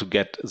order to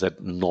get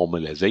that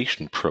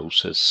normalization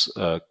process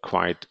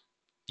quite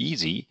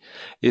easy,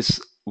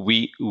 is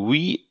we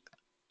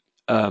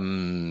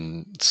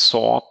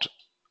sort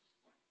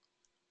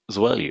the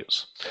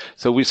values.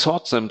 So we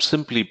sort them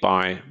simply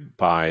by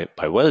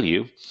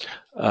value,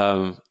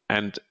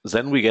 and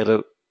then we get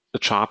a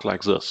chart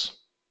like this.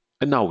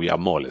 And now we are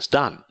more or less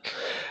done.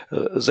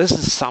 This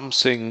is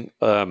something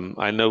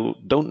I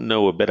don't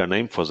know a better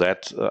name for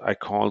that. I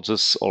call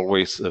this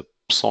always a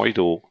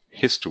pseudo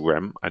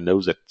histogram. I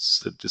know that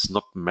is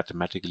not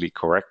mathematically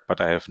correct, but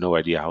I have no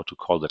idea how to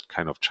call that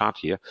kind of chart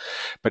here.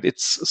 But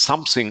it's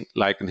something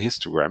like an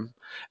histogram,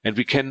 and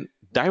we can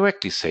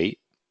directly say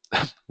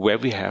where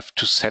we have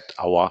to set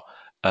our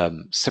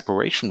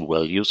separation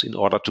values in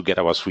order to get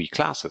our three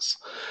classes.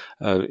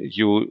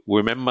 You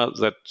remember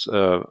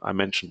that I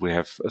mentioned we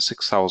have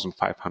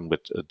 6,500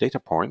 data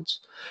points.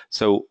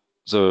 So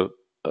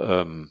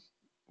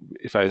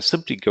if I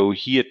simply go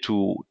here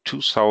to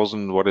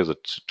 2000, what is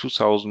it,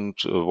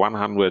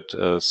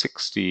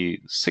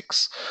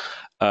 2166,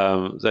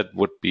 that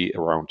would be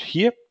around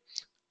here.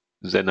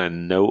 Then I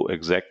know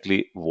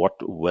exactly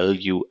what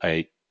value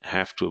I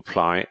have to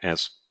apply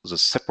as the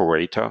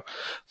separator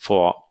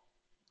for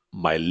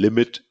my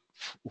limit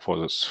for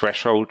the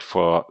threshold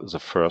for the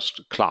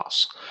first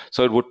class.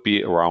 So it would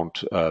be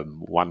around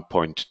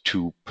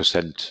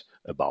 1.2%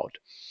 about.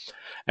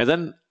 And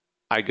then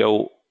I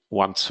go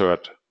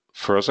 1/3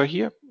 further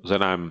here.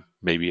 Then I'm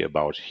maybe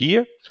about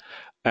here.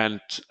 And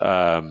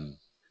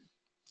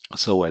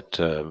so at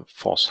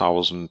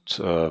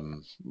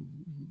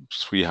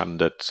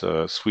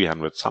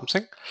 4,300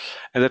 something.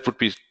 And that would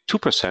be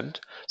 2%.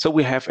 So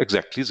we have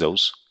exactly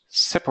those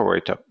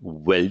separator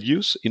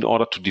values in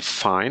order to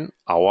define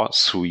our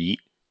 3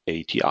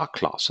 ATR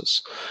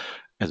classes.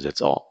 And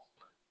that's all.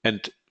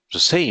 And the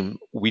same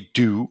we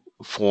do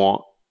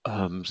for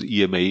the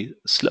EMA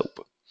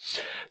slope.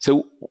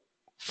 So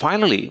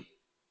finally,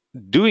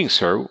 doing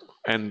so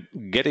and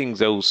getting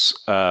those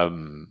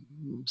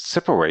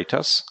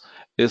separators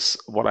is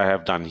what I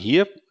have done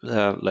here.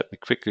 Let me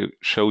quickly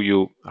show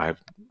you.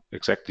 I've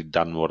exactly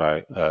done what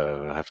I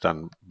have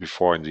done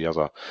before in the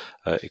other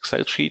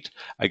Excel sheet.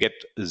 I get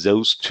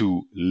those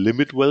two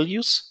limit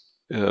values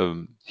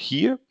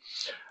here.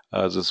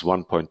 This is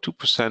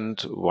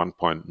 1.2%,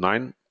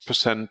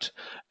 1.9%,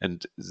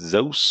 and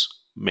those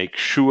make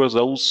sure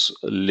those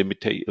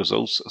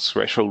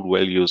threshold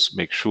values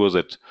make sure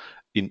that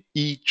in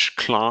each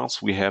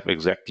class we have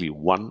exactly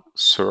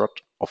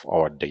 1/3 of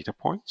our data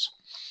points.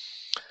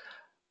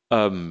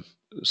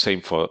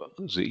 Same for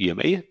the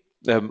EMA.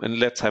 And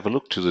let's have a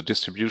look to the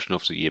distribution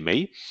of the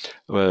EMA.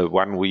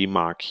 One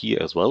remark here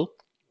as well.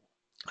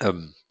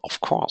 Of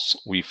course,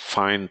 we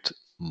find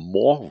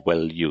more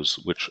values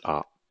which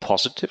are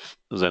positive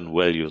than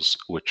values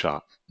which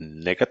are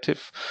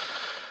negative.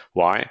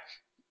 Why?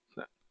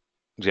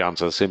 The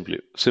answer is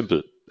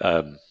simple.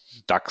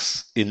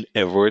 DAX in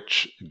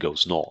average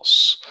goes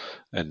north,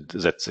 and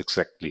that's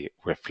exactly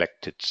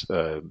reflected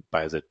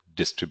by the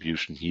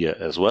distribution here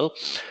as well.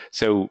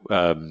 So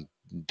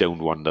don't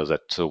wonder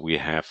that we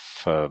have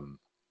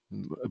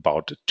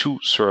about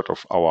 2/3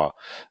 of our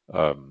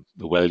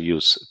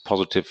values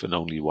positive and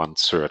only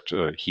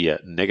 1/3 here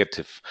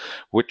negative,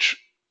 which,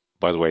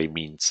 by the way,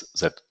 means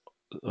that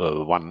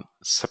one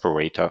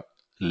separator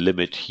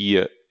limit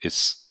here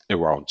is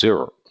around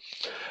 0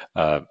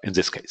 in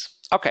this case.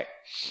 Okay,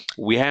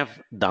 we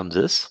have done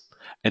this,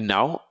 and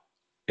now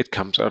it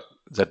comes up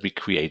that we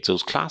create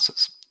those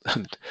classes.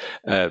 And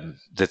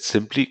that's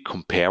simply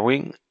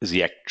comparing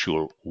the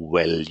actual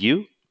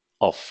value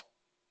of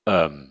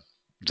the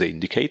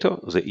indicator,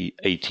 the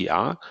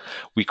ATR.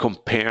 We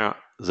compare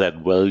that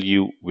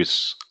value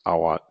with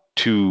our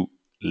two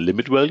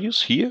limit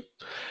values here,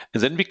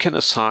 and then we can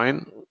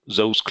assign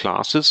those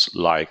classes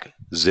like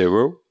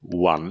 0,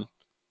 1,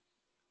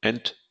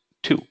 and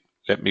 2.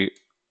 Let me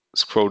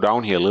scroll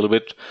down here a little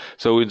bit.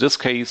 So in this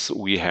case,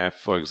 we have,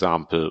 for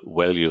example,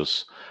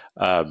 values,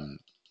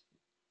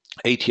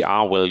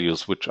 ATR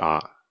values, which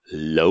are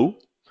low.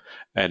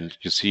 And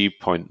you see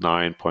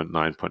 0.9,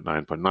 0.9,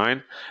 0.9,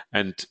 0.9.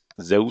 And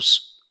those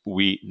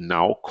we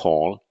now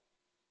call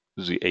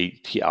the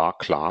ATR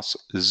class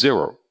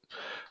 0.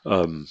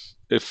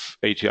 If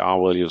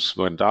ATR values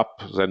went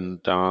up, then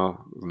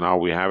now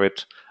we have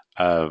it.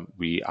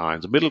 We are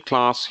in the middle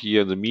class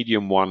here, the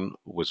medium one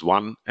with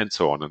 1, and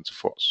so on and so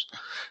forth.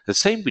 The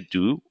same we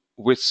do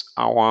with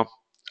our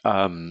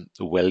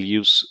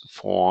values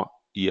for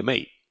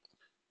EMA.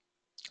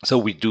 So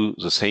we do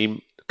the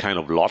same kind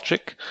of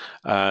logic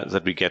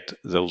that we get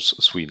those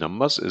three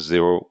numbers,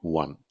 0,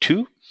 1,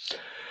 2.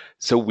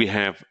 So we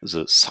have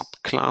the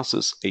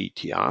subclasses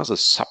ATR, the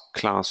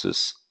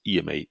subclasses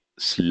EMA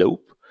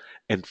slope,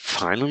 and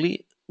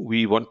finally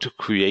we want to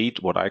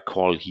create what I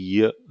call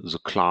here the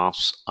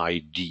class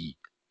ID.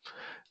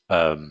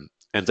 And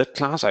that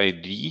class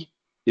ID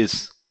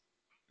is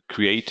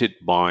created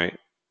by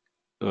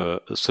a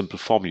simple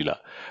formula.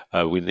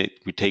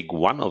 We take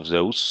one of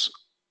those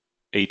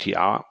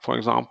ATR, for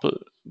example,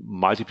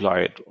 multiply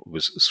it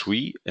with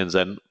 3 and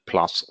then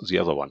plus the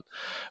other one.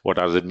 What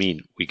does it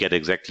mean? We get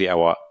exactly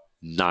our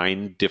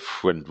 9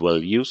 different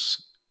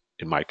values.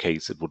 In my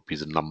case, it would be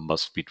the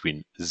numbers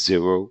between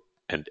 0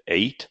 and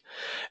 8.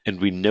 And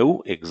we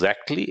know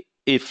exactly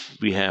if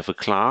we have a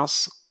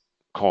class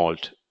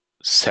called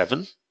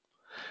 7,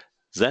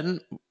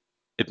 then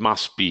it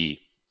must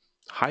be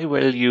high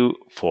value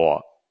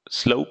for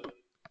slope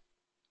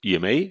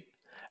EMA,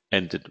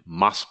 and it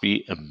must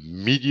be a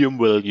medium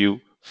value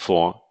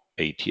for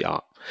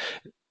ATR.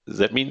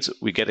 That means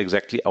we get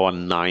exactly our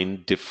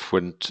 9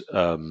 different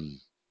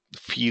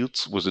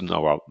fields within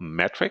our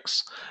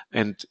matrix,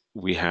 and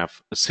we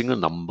have a single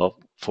number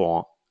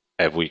for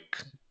every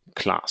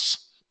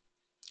class.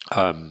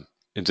 In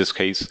this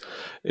case,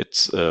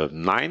 it's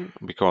 9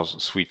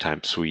 because 3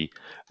 times 3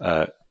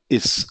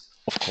 is,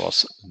 of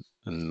course,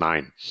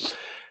 9.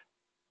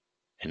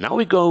 And now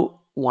we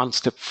go one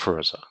step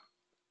further.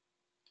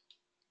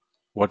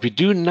 What we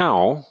do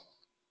now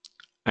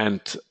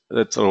And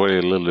that's already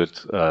a little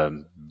bit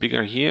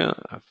bigger here.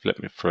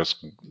 Let me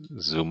first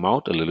zoom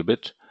out a little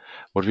bit.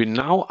 What we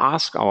now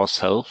ask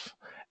ourselves,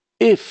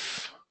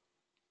 if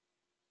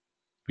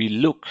we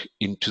look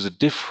into the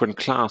different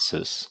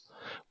classes,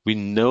 we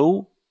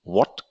know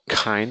what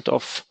kind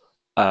of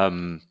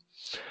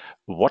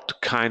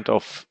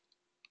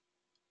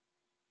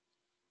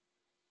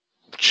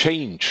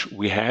change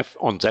we have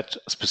on that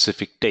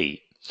specific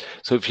day.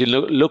 So if you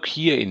look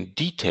here in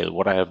detail,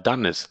 what I have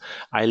done is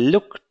I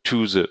look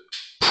to the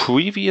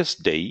previous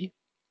day,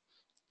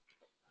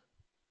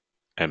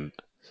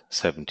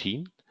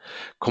 M17,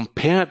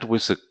 compared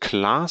with the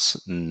class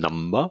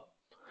number,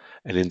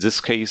 and in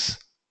this case,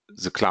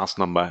 the class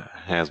number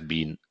has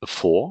been a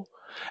 4,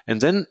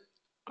 and then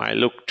I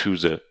look to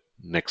the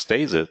next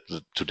day, the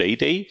today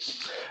day,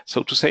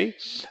 so to say.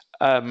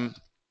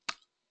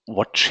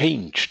 What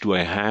change do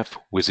I have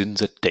within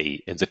that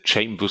day? And the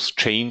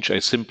change, I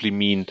simply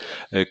mean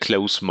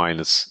close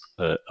minus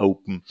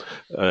open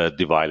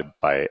divided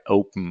by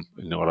open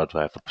in order to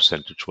have a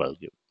percentage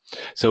value.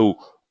 So,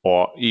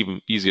 or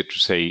even easier to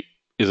say,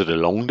 is it a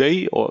long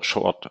day or a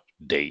short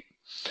day?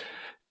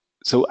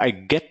 So I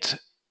get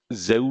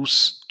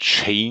those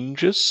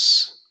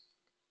changes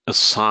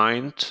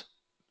assigned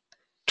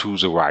to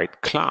the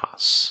right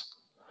class.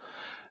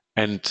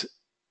 And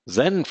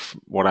then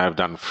what I've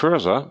done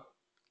further,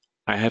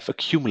 I have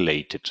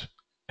accumulated,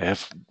 I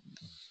have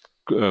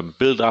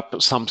built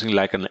up something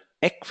like an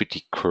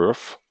equity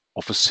curve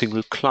of a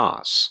single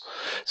class.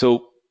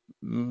 So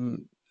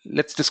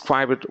let's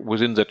describe it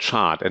within the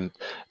chart, and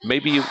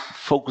maybe you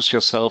focus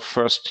yourself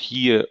first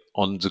here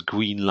on the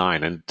green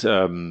line,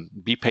 and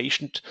be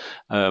patient.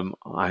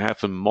 I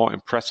have a more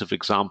impressive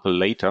example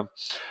later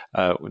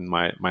in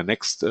my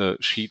next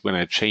sheet when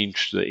I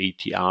change the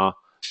ATR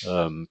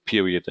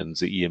period and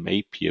the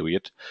EMA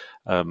period.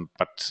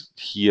 But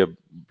here,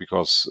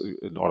 because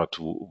in order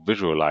to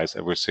visualize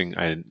everything,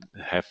 I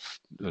have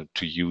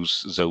to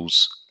use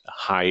those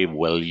high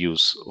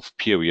values of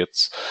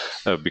periods,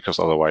 because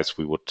otherwise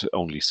we would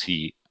only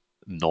see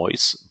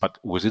noise, but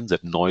within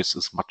that noise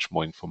is much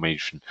more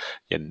information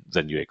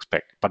than you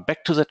expect. But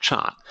back to the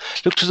chart.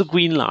 Look to the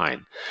green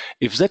line.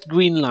 If that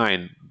green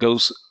line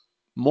goes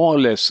more or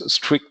less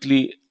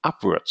strictly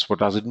upwards, what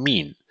does it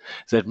mean?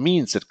 That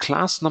means that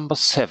class number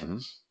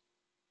 7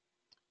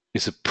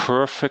 is a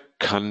perfect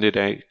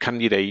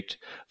candidate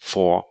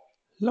for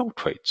long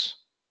trades.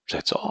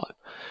 That's all.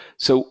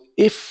 So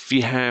if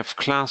we have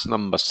class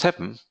number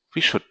 7,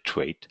 we should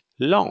trade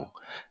long.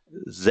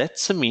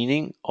 That's the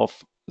meaning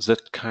of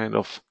that kind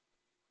of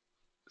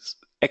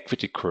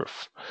equity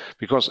curve,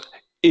 because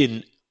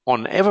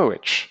on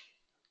average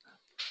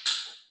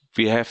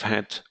we have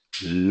had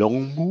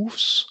long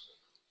moves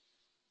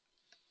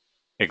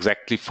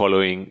exactly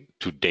following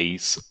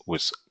today's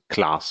with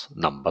class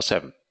number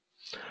 7.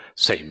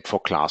 Same for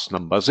class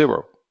number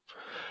 0.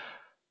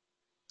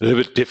 A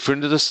little bit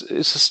different is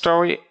the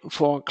story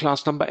for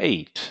class number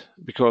 8,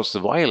 because the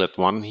violet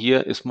one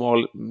here is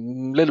a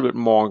little bit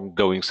more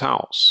going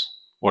south.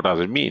 What does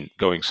it mean?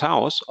 Going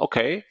south?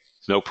 Okay,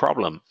 no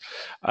problem.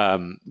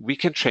 We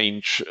can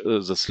change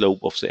the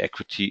slope of the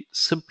equity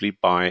simply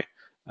by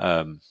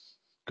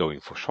going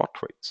for short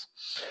trades.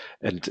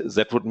 And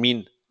that would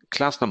mean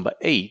class number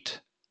 8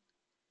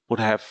 would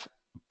have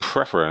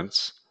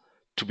preference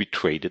to be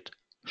traded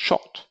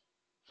short.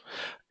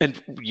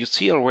 And you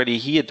see already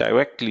here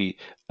directly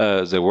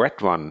the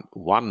red one,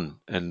 1,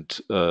 and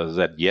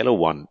that yellow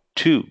one,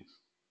 2,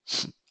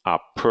 are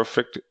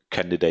perfect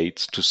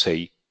candidates to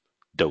say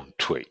don't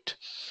trade.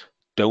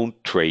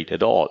 Don't trade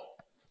at all.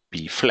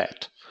 Be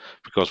flat,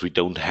 because we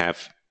don't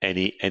have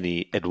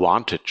any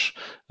advantage,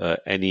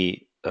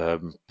 any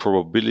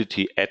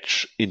probability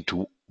edge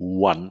into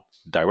one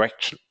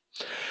direction.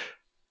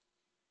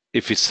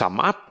 If we sum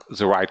up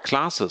the right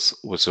classes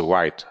with the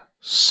right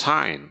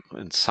sign,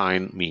 and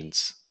sign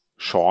means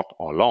short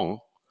or long,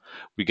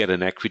 we get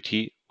an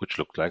equity which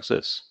looks like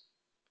this.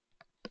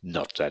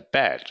 Not that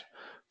bad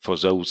for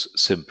those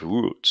simple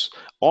rules.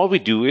 All we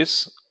do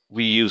is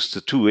we use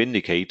the 2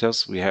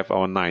 indicators. We have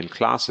our 9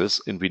 classes,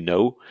 and we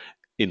know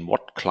in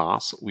what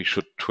class we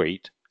should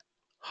trade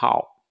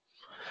how.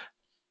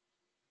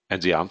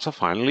 And the answer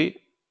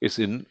finally is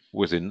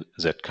within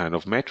that kind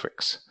of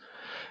matrix.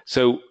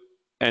 So,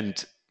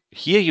 and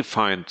here you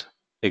find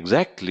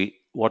exactly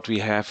what we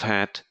have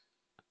had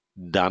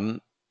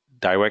done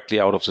directly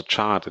out of the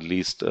chart, at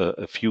least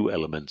a few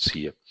elements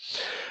here.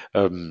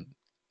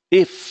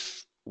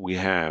 If we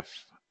have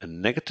a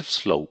negative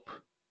slope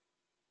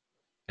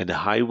and a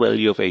high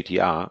value of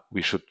ATR,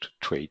 we should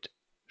trade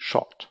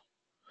short.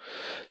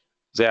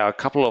 There are a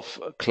couple of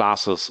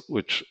classes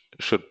which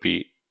should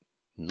be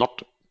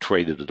not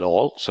traded at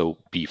all, so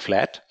be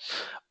flat,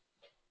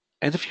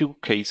 and a few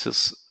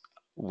cases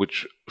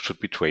which should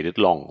be traded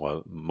long.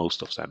 Well,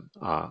 most of them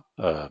are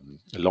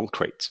long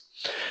trades.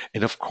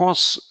 And of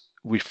course,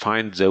 we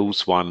find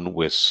those one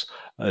with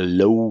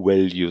low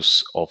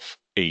values of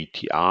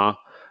ATR,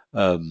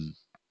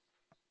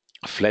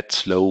 flat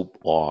slope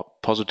or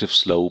positive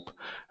slope,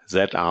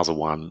 that are the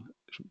one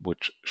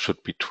which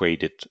should be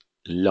traded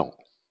long.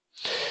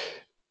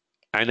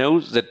 I know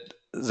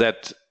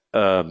that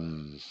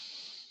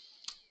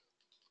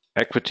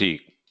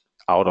equity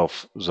out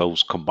of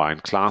those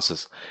combined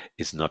classes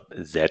is not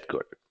that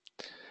good.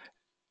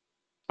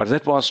 But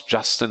that was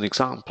just an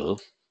example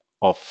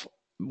of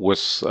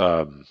with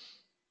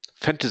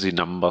fantasy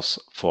numbers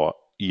for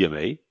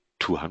EMA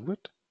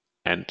 200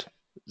 and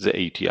the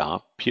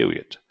ATR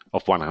period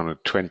of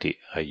 120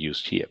 I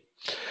used here.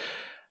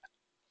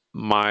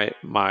 My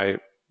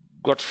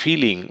gut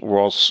feeling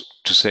was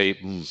to say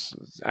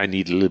I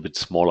need a little bit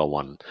smaller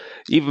one,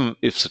 even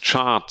if the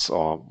charts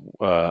are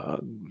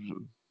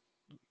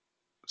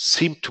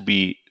seem to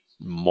be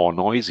more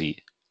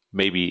noisy.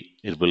 Maybe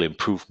it will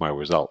improve my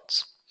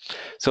results.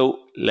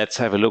 So let's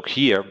have a look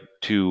here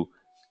to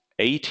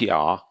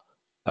ATR,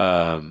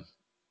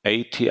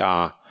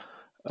 ATR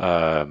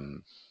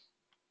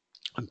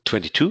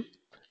 22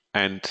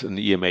 and an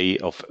EMA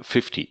of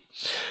 50.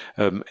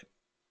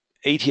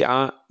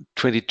 ATR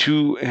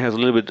 22 has a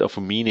little bit of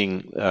a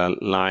meaning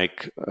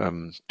like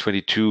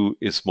 22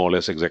 is more or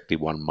less exactly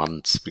 1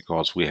 month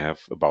because we have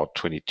about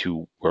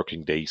 22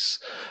 working days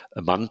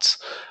a month.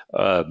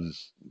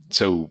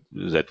 So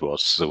that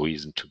was the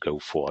reason to go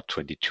for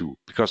 22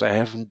 because I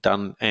haven't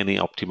done any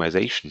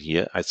optimization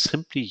here. I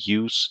simply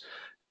use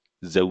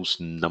those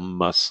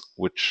numbers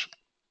which,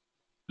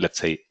 let's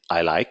say,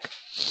 I like.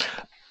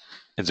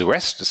 And the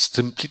rest is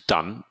simply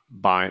done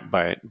by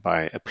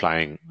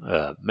applying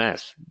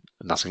math,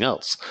 nothing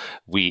else.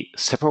 We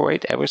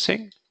separate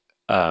everything,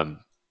 and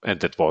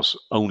that was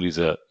only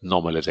the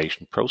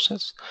normalization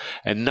process.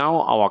 And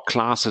now our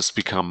classes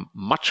become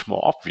much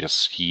more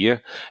obvious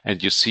here,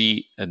 and you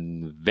see a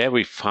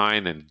very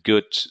fine and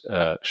good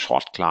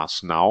short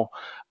class now,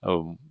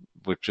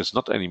 which is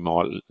not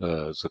anymore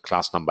the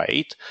class number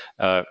 8.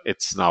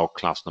 It's now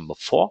class number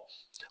 4,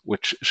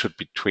 which should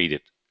be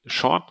traded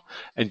short,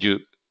 and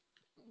you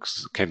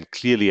can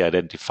clearly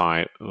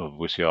identify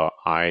with your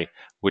eye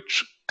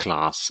which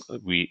class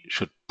we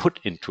should put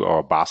into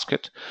our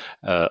basket.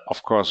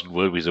 Of course, it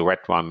will be the red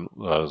one,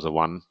 the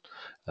one.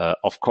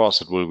 Of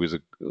course, it will be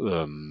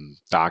the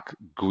dark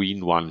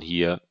green one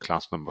here,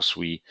 class number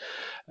 3.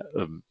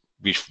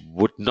 We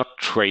would not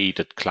trade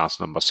at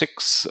class number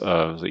 6,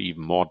 the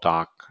even more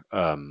dark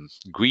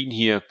green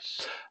here.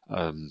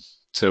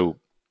 So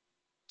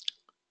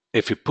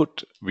if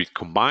we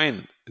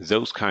combine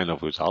those kind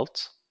of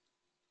results,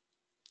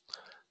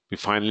 we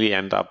finally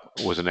end up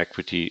with an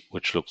equity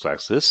which looks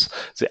like this.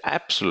 The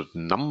absolute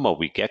number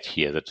we get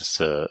here, that is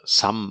the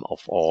sum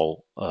of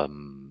all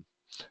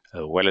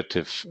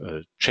relative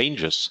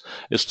changes,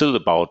 is still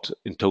about,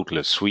 in total,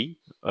 a 3,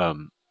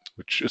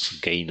 which is a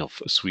gain of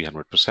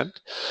 300%.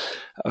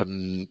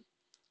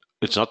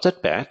 It's not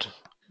that bad,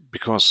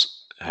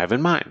 because have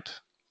in mind,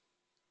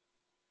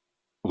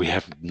 we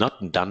have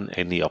not done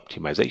any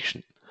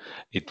optimization.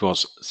 It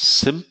was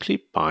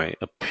simply by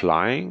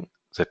applying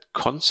that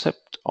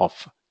concept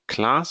of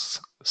class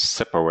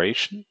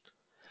separation,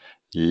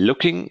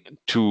 looking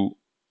to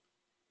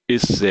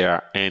is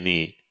there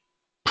any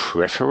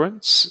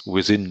preference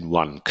within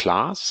one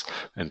class,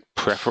 and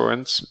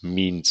preference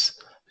means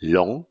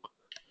long,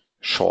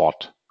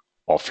 short,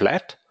 or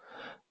flat,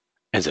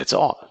 and that's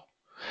all.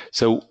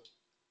 So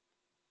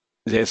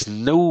there's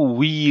no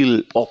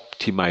real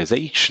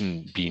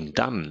optimization being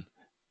done,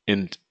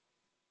 and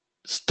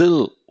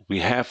still we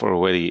have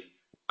already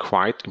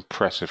quite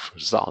impressive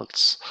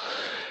results.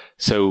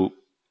 So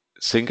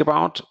think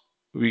about,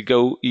 we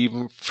go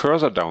even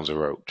further down the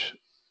road.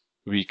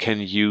 We can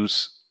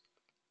use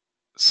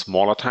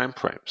smaller time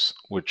frames,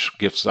 which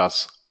gives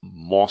us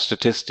more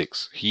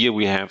statistics. Here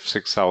we have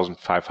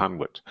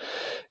 6,500.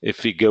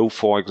 If we go,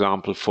 for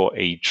example, for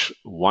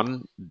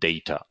H1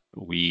 data,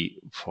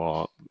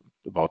 for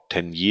about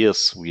 10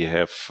 years, we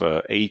have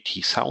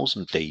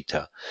 80,000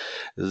 data.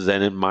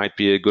 Then it might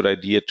be a good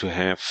idea to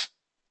have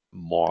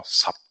more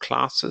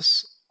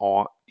subclasses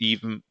or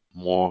even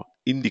more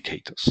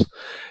indicators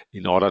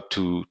in order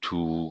to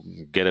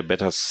get a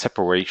better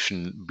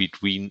separation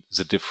between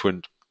the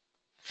different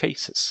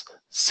phases,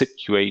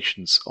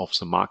 situations of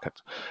the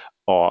market.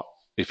 Or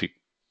if we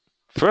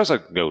further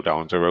go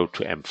down the road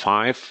to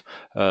M5,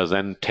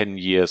 then 10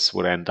 years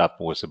would end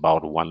up with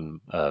about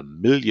 1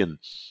 million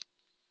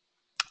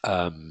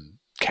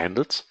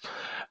candles.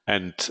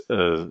 And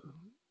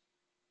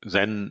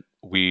then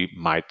we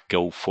might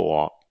go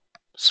for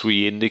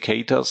 3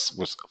 indicators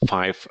with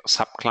 5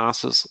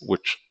 subclasses,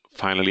 which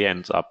finally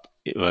ends up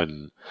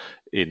in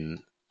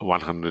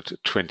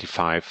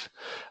 125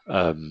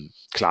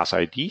 class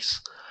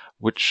IDs,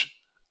 which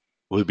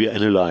will be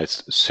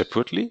analyzed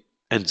separately,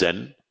 and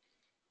then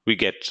we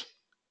get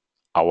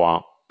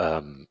our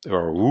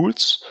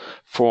rules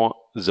for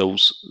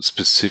those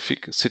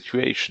specific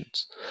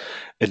situations.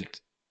 And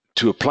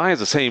to apply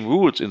the same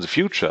rules in the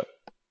future,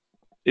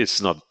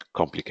 it's not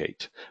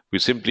complicated. We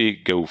simply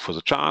go for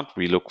the chart,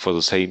 we look for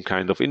the same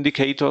kind of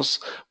indicators,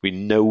 we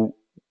know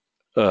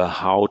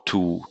how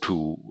to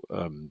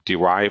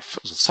derive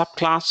the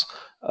subclass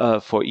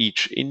for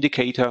each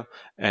indicator,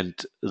 and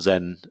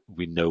then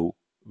we know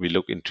we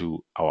look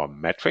into our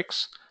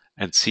metrics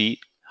and see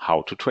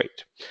how to trade.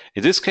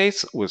 In this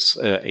case, with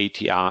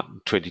ATR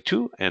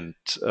 22 and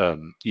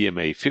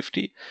EMA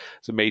 50,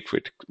 the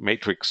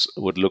matrix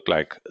would look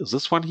like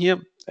this one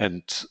here.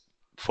 And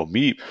for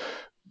me,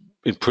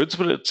 in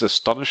principle, it's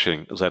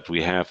astonishing that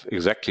we have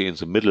exactly in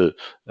the middle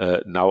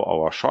now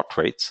our short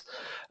trades.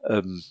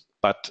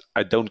 But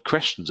I don't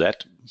question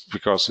that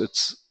because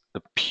it's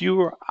a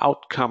pure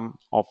outcome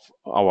of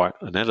our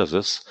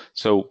analysis.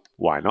 So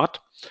why not?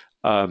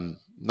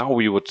 Now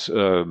we would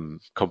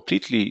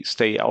completely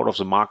stay out of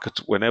the market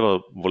whenever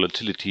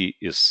volatility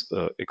is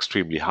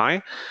extremely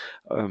high,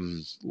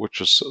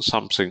 which is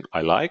something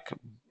I like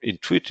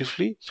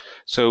intuitively.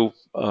 So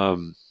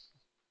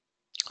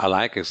I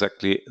like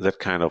exactly that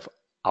kind of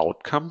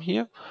outcome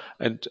here.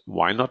 And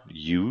why not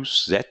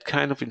use that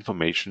kind of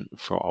information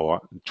for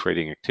our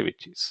trading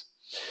activities?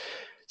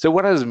 So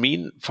what does it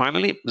mean?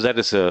 Finally, that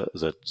is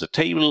the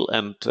table,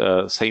 and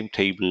same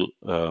table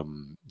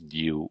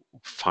you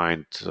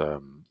find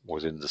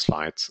within the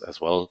slides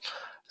as well.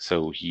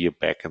 So here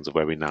back in the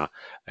webinar,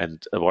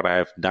 and what I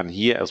have done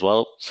here as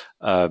well,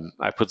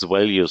 I put the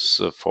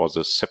values for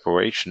the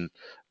separation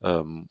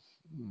on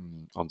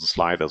the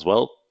slide as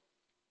well.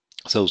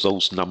 So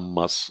those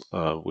numbers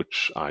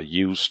which are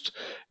used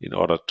in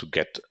order to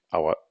get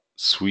our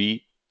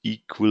three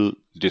equal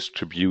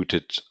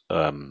distributed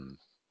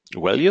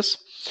values,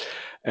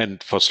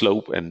 and for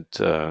slope and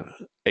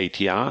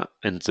ATR,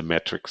 and the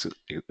matrix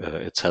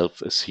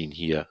itself is seen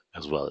here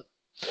as well.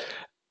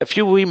 A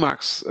few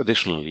remarks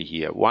additionally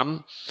here.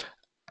 One,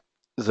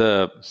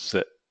 the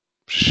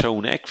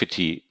shown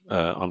equity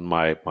on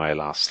my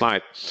last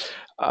slide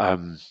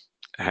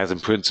has in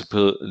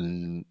principle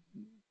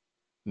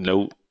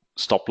no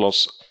stop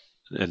loss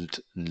and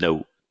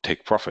no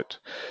take profit.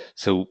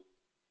 So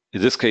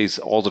in this case,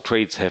 all the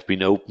trades have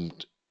been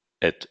opened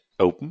at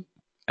open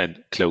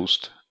and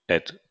closed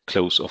at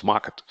close of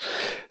market.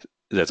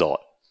 That's all.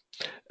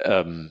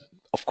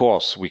 Of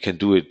course, we can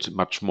do it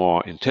much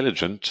more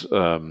intelligent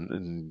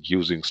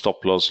using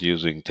stop loss,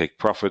 using take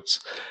profits,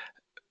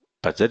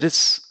 but that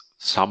is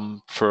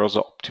some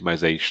further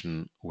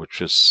optimization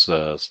which is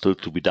still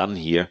to be done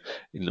here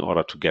in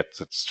order to get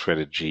that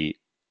strategy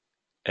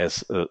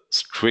as a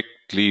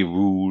strictly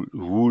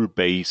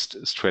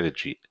rule-based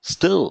strategy.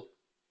 Still,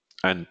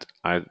 and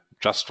I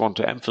just want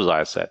to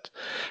emphasize that,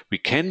 we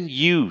can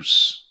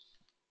use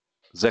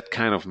that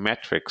kind of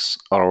metrics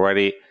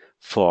already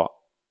for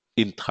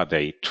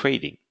intraday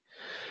trading.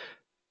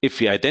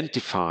 If we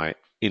identify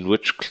in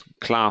which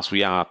class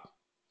we are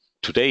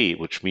today,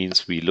 which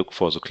means we look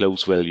for the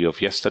close value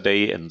of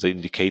yesterday and the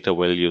indicator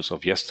values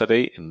of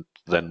yesterday, and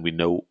then we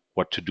know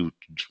what to do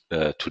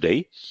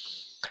today,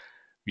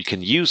 we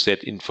can use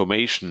that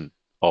information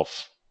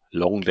of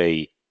long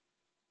day,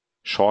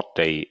 short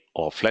day,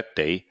 or flat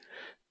day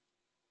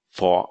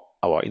for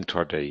our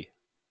intraday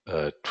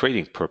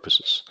trading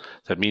purposes.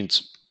 That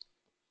means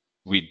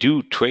we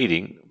do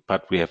trading,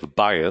 but we have a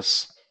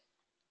bias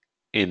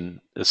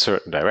in a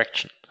certain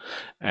direction.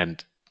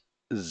 And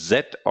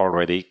that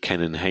already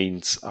can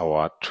enhance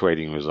our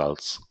trading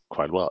results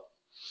quite well.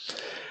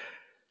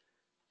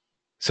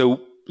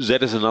 So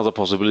that is another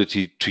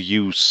possibility to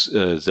use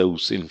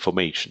those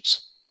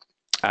informations.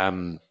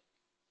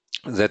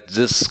 That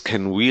this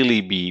can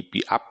really be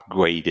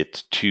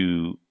upgraded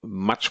to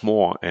much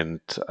more and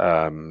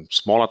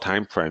smaller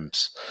time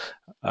frames.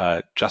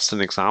 Just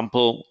an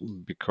example,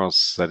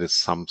 because that is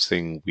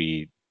something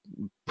we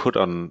put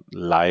on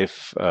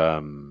live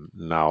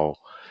now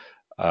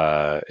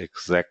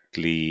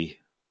exactly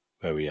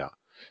where we are.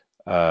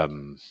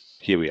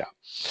 Here we are.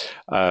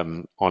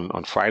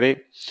 On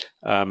Friday,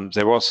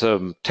 there was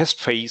a test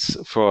phase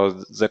for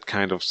that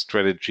kind of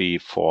strategy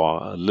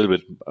for a little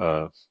bit,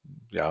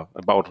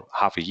 about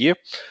half a year,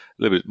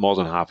 a little bit more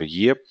than half a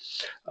year.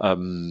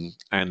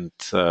 And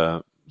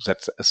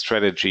that's a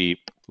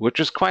strategy which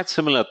is quite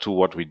similar to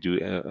what we do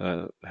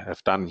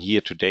have done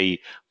here today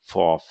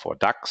for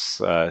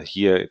DAX.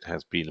 Here it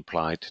has been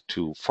applied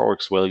to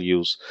Forex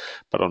values,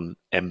 but on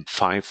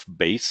M5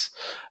 base.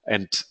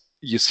 And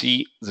you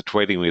see the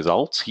trading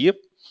results here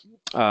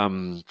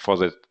for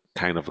that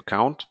kind of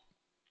account.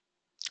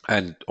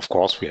 And of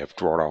course, we have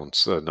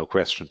drawdowns, no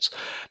questions.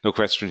 No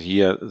question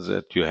here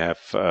that you have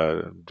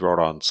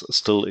drawdowns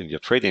still in your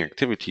trading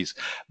activities,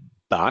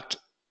 but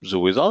the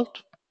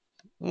result,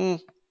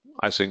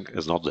 I think,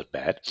 is not that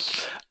bad.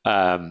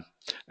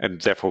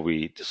 And therefore,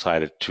 we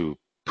decided to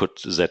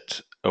put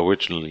that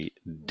originally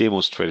demo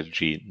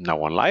strategy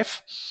now on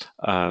live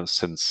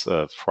since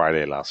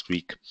Friday last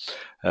week.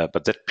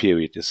 But that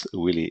period is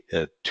really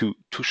too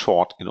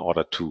short in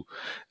order to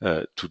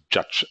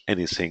judge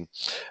anything.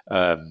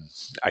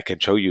 I can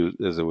show you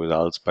the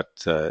results, but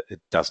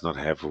it does not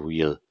have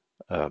real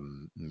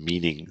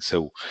meaning.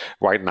 So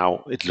right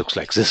now it looks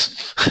like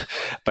this,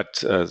 but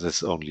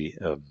there's only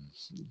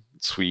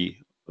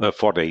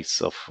 4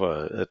 days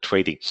of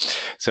trading.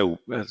 So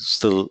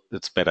still,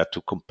 it's better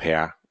to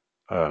compare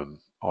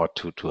or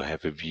to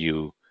have a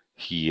view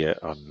here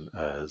on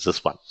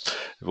this one,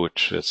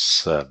 which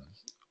is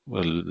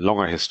a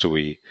longer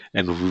history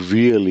and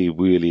really,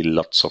 really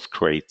lots of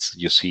trades.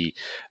 You see,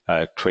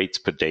 trades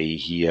per day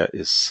here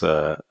is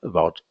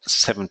about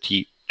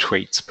 70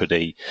 trades per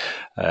day,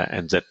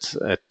 and that's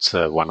at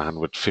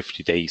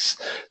 150 days.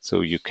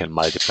 So you can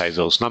multiply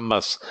those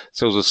numbers.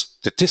 So the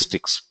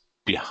statistics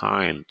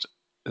behind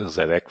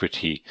that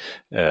equity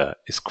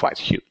is quite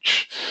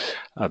huge.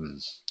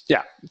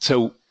 Yeah,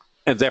 so,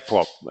 and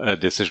therefore a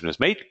decision is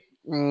made.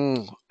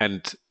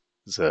 And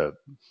the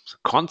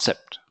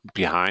concept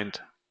behind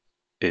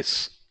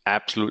is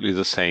absolutely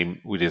the same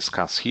we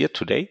discuss here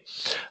today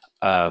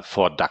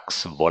for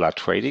DAX Vola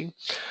trading.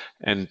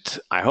 And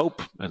I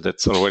hope, and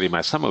that's already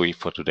my summary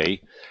for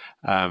today,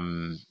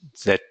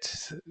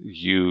 that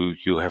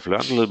you have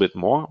learned a little bit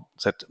more,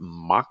 that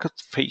market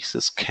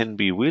phases can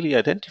be really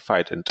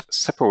identified and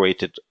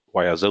separated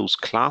via those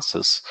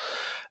classes.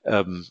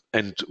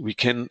 And we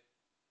can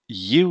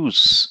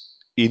use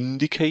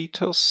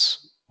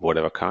indicators,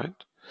 whatever kind,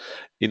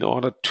 in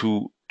order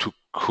to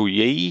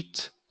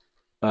create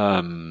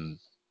a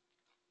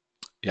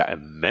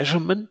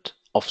measurement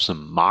of the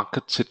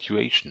market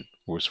situation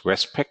with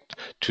respect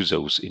to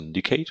those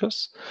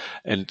indicators.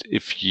 And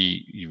if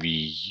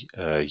we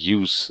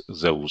use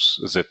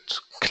that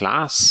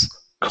class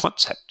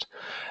concept,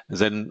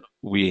 then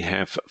we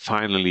have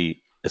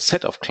finally a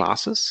set of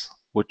classes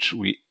which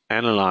we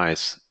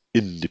analyze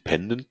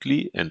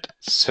independently and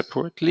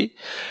separately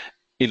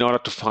in order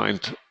to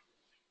find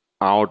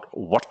out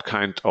what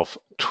kind of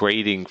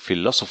trading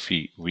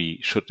philosophy we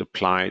should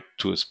apply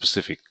to a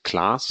specific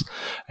class.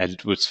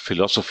 And with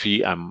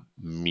philosophy, I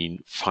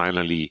mean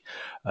finally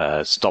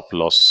stop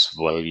loss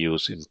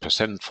values in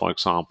percent, for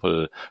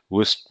example,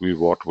 risk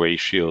reward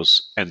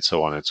ratios, and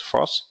so on and so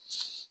forth.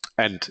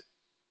 And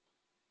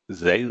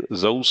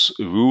those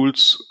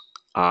rules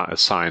are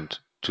assigned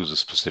to the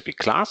specific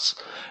class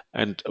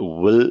and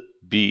will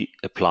be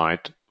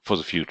applied for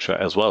the future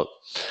as well.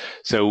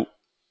 So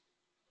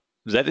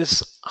that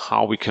is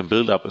how we can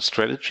build up a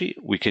strategy.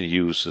 We can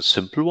use a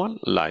simple one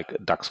like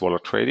DAX Vola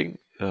trading,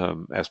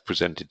 as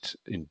presented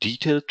in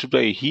detail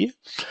today here.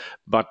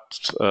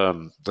 But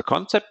the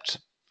concept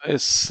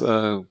is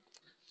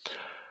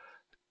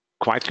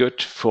quite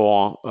good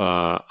for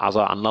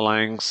other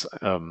underlyings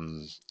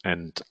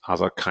and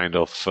other kind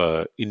of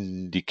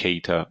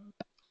indicator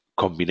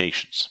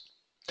combinations.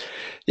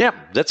 Yeah,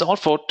 that's all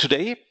for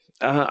today.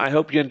 I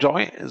hope you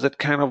enjoy that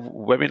kind of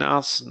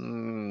webinars, a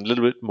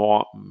little bit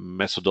more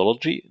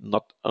methodology,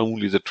 not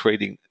only the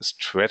trading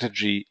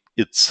strategy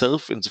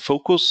itself in the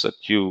focus,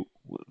 that you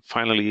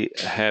finally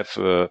have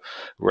a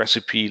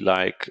recipe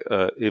like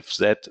if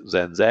that,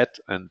 then that,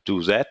 and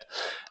do that.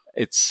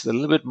 It's a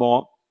little bit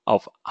more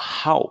of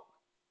how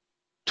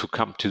to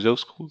come to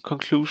those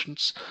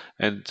conclusions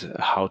and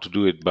how to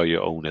do it by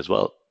your own as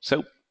well.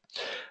 So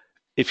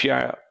if you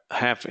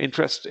have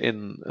interest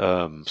in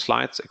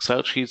slides,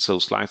 Excel sheets,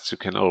 those slides you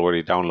can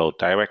already download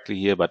directly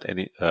here, but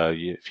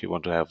if you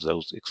want to have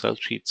those Excel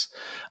sheets,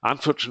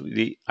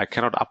 unfortunately, I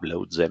cannot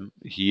upload them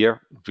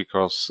here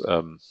because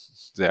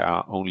there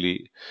are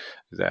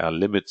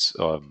limits,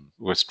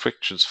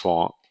 restrictions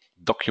for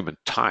document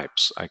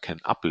types I can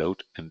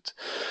upload, and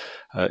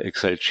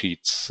Excel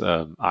sheets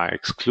are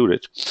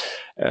excluded.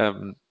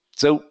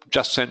 So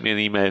just send me an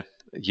email.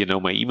 You know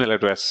my email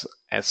address,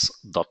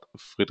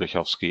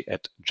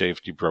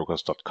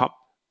 s.friedrichowski@jfdbrokers.com,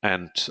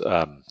 and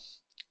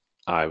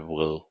I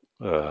will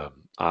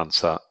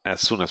answer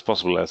as soon as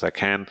possible as I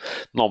can.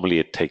 Normally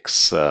it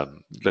takes,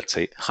 let's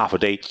say, half a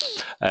day.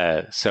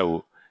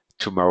 So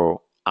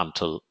tomorrow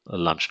until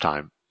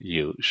lunchtime,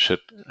 you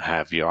should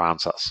have your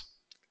answers.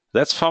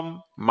 That's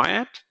from my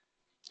end.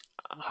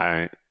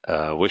 I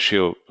wish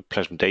you a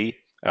pleasant day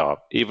or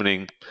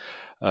evening,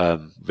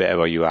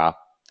 wherever you are,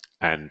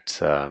 and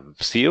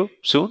see you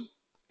soon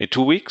in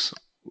 2 weeks.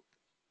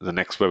 The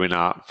next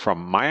webinar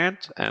from my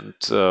end, and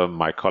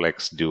my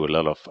colleagues do a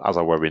lot of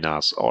other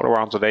webinars all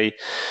around the day.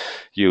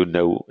 You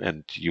know,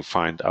 and you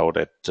find out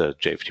at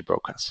JFD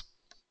Brokers.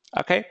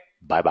 Okay,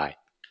 bye bye.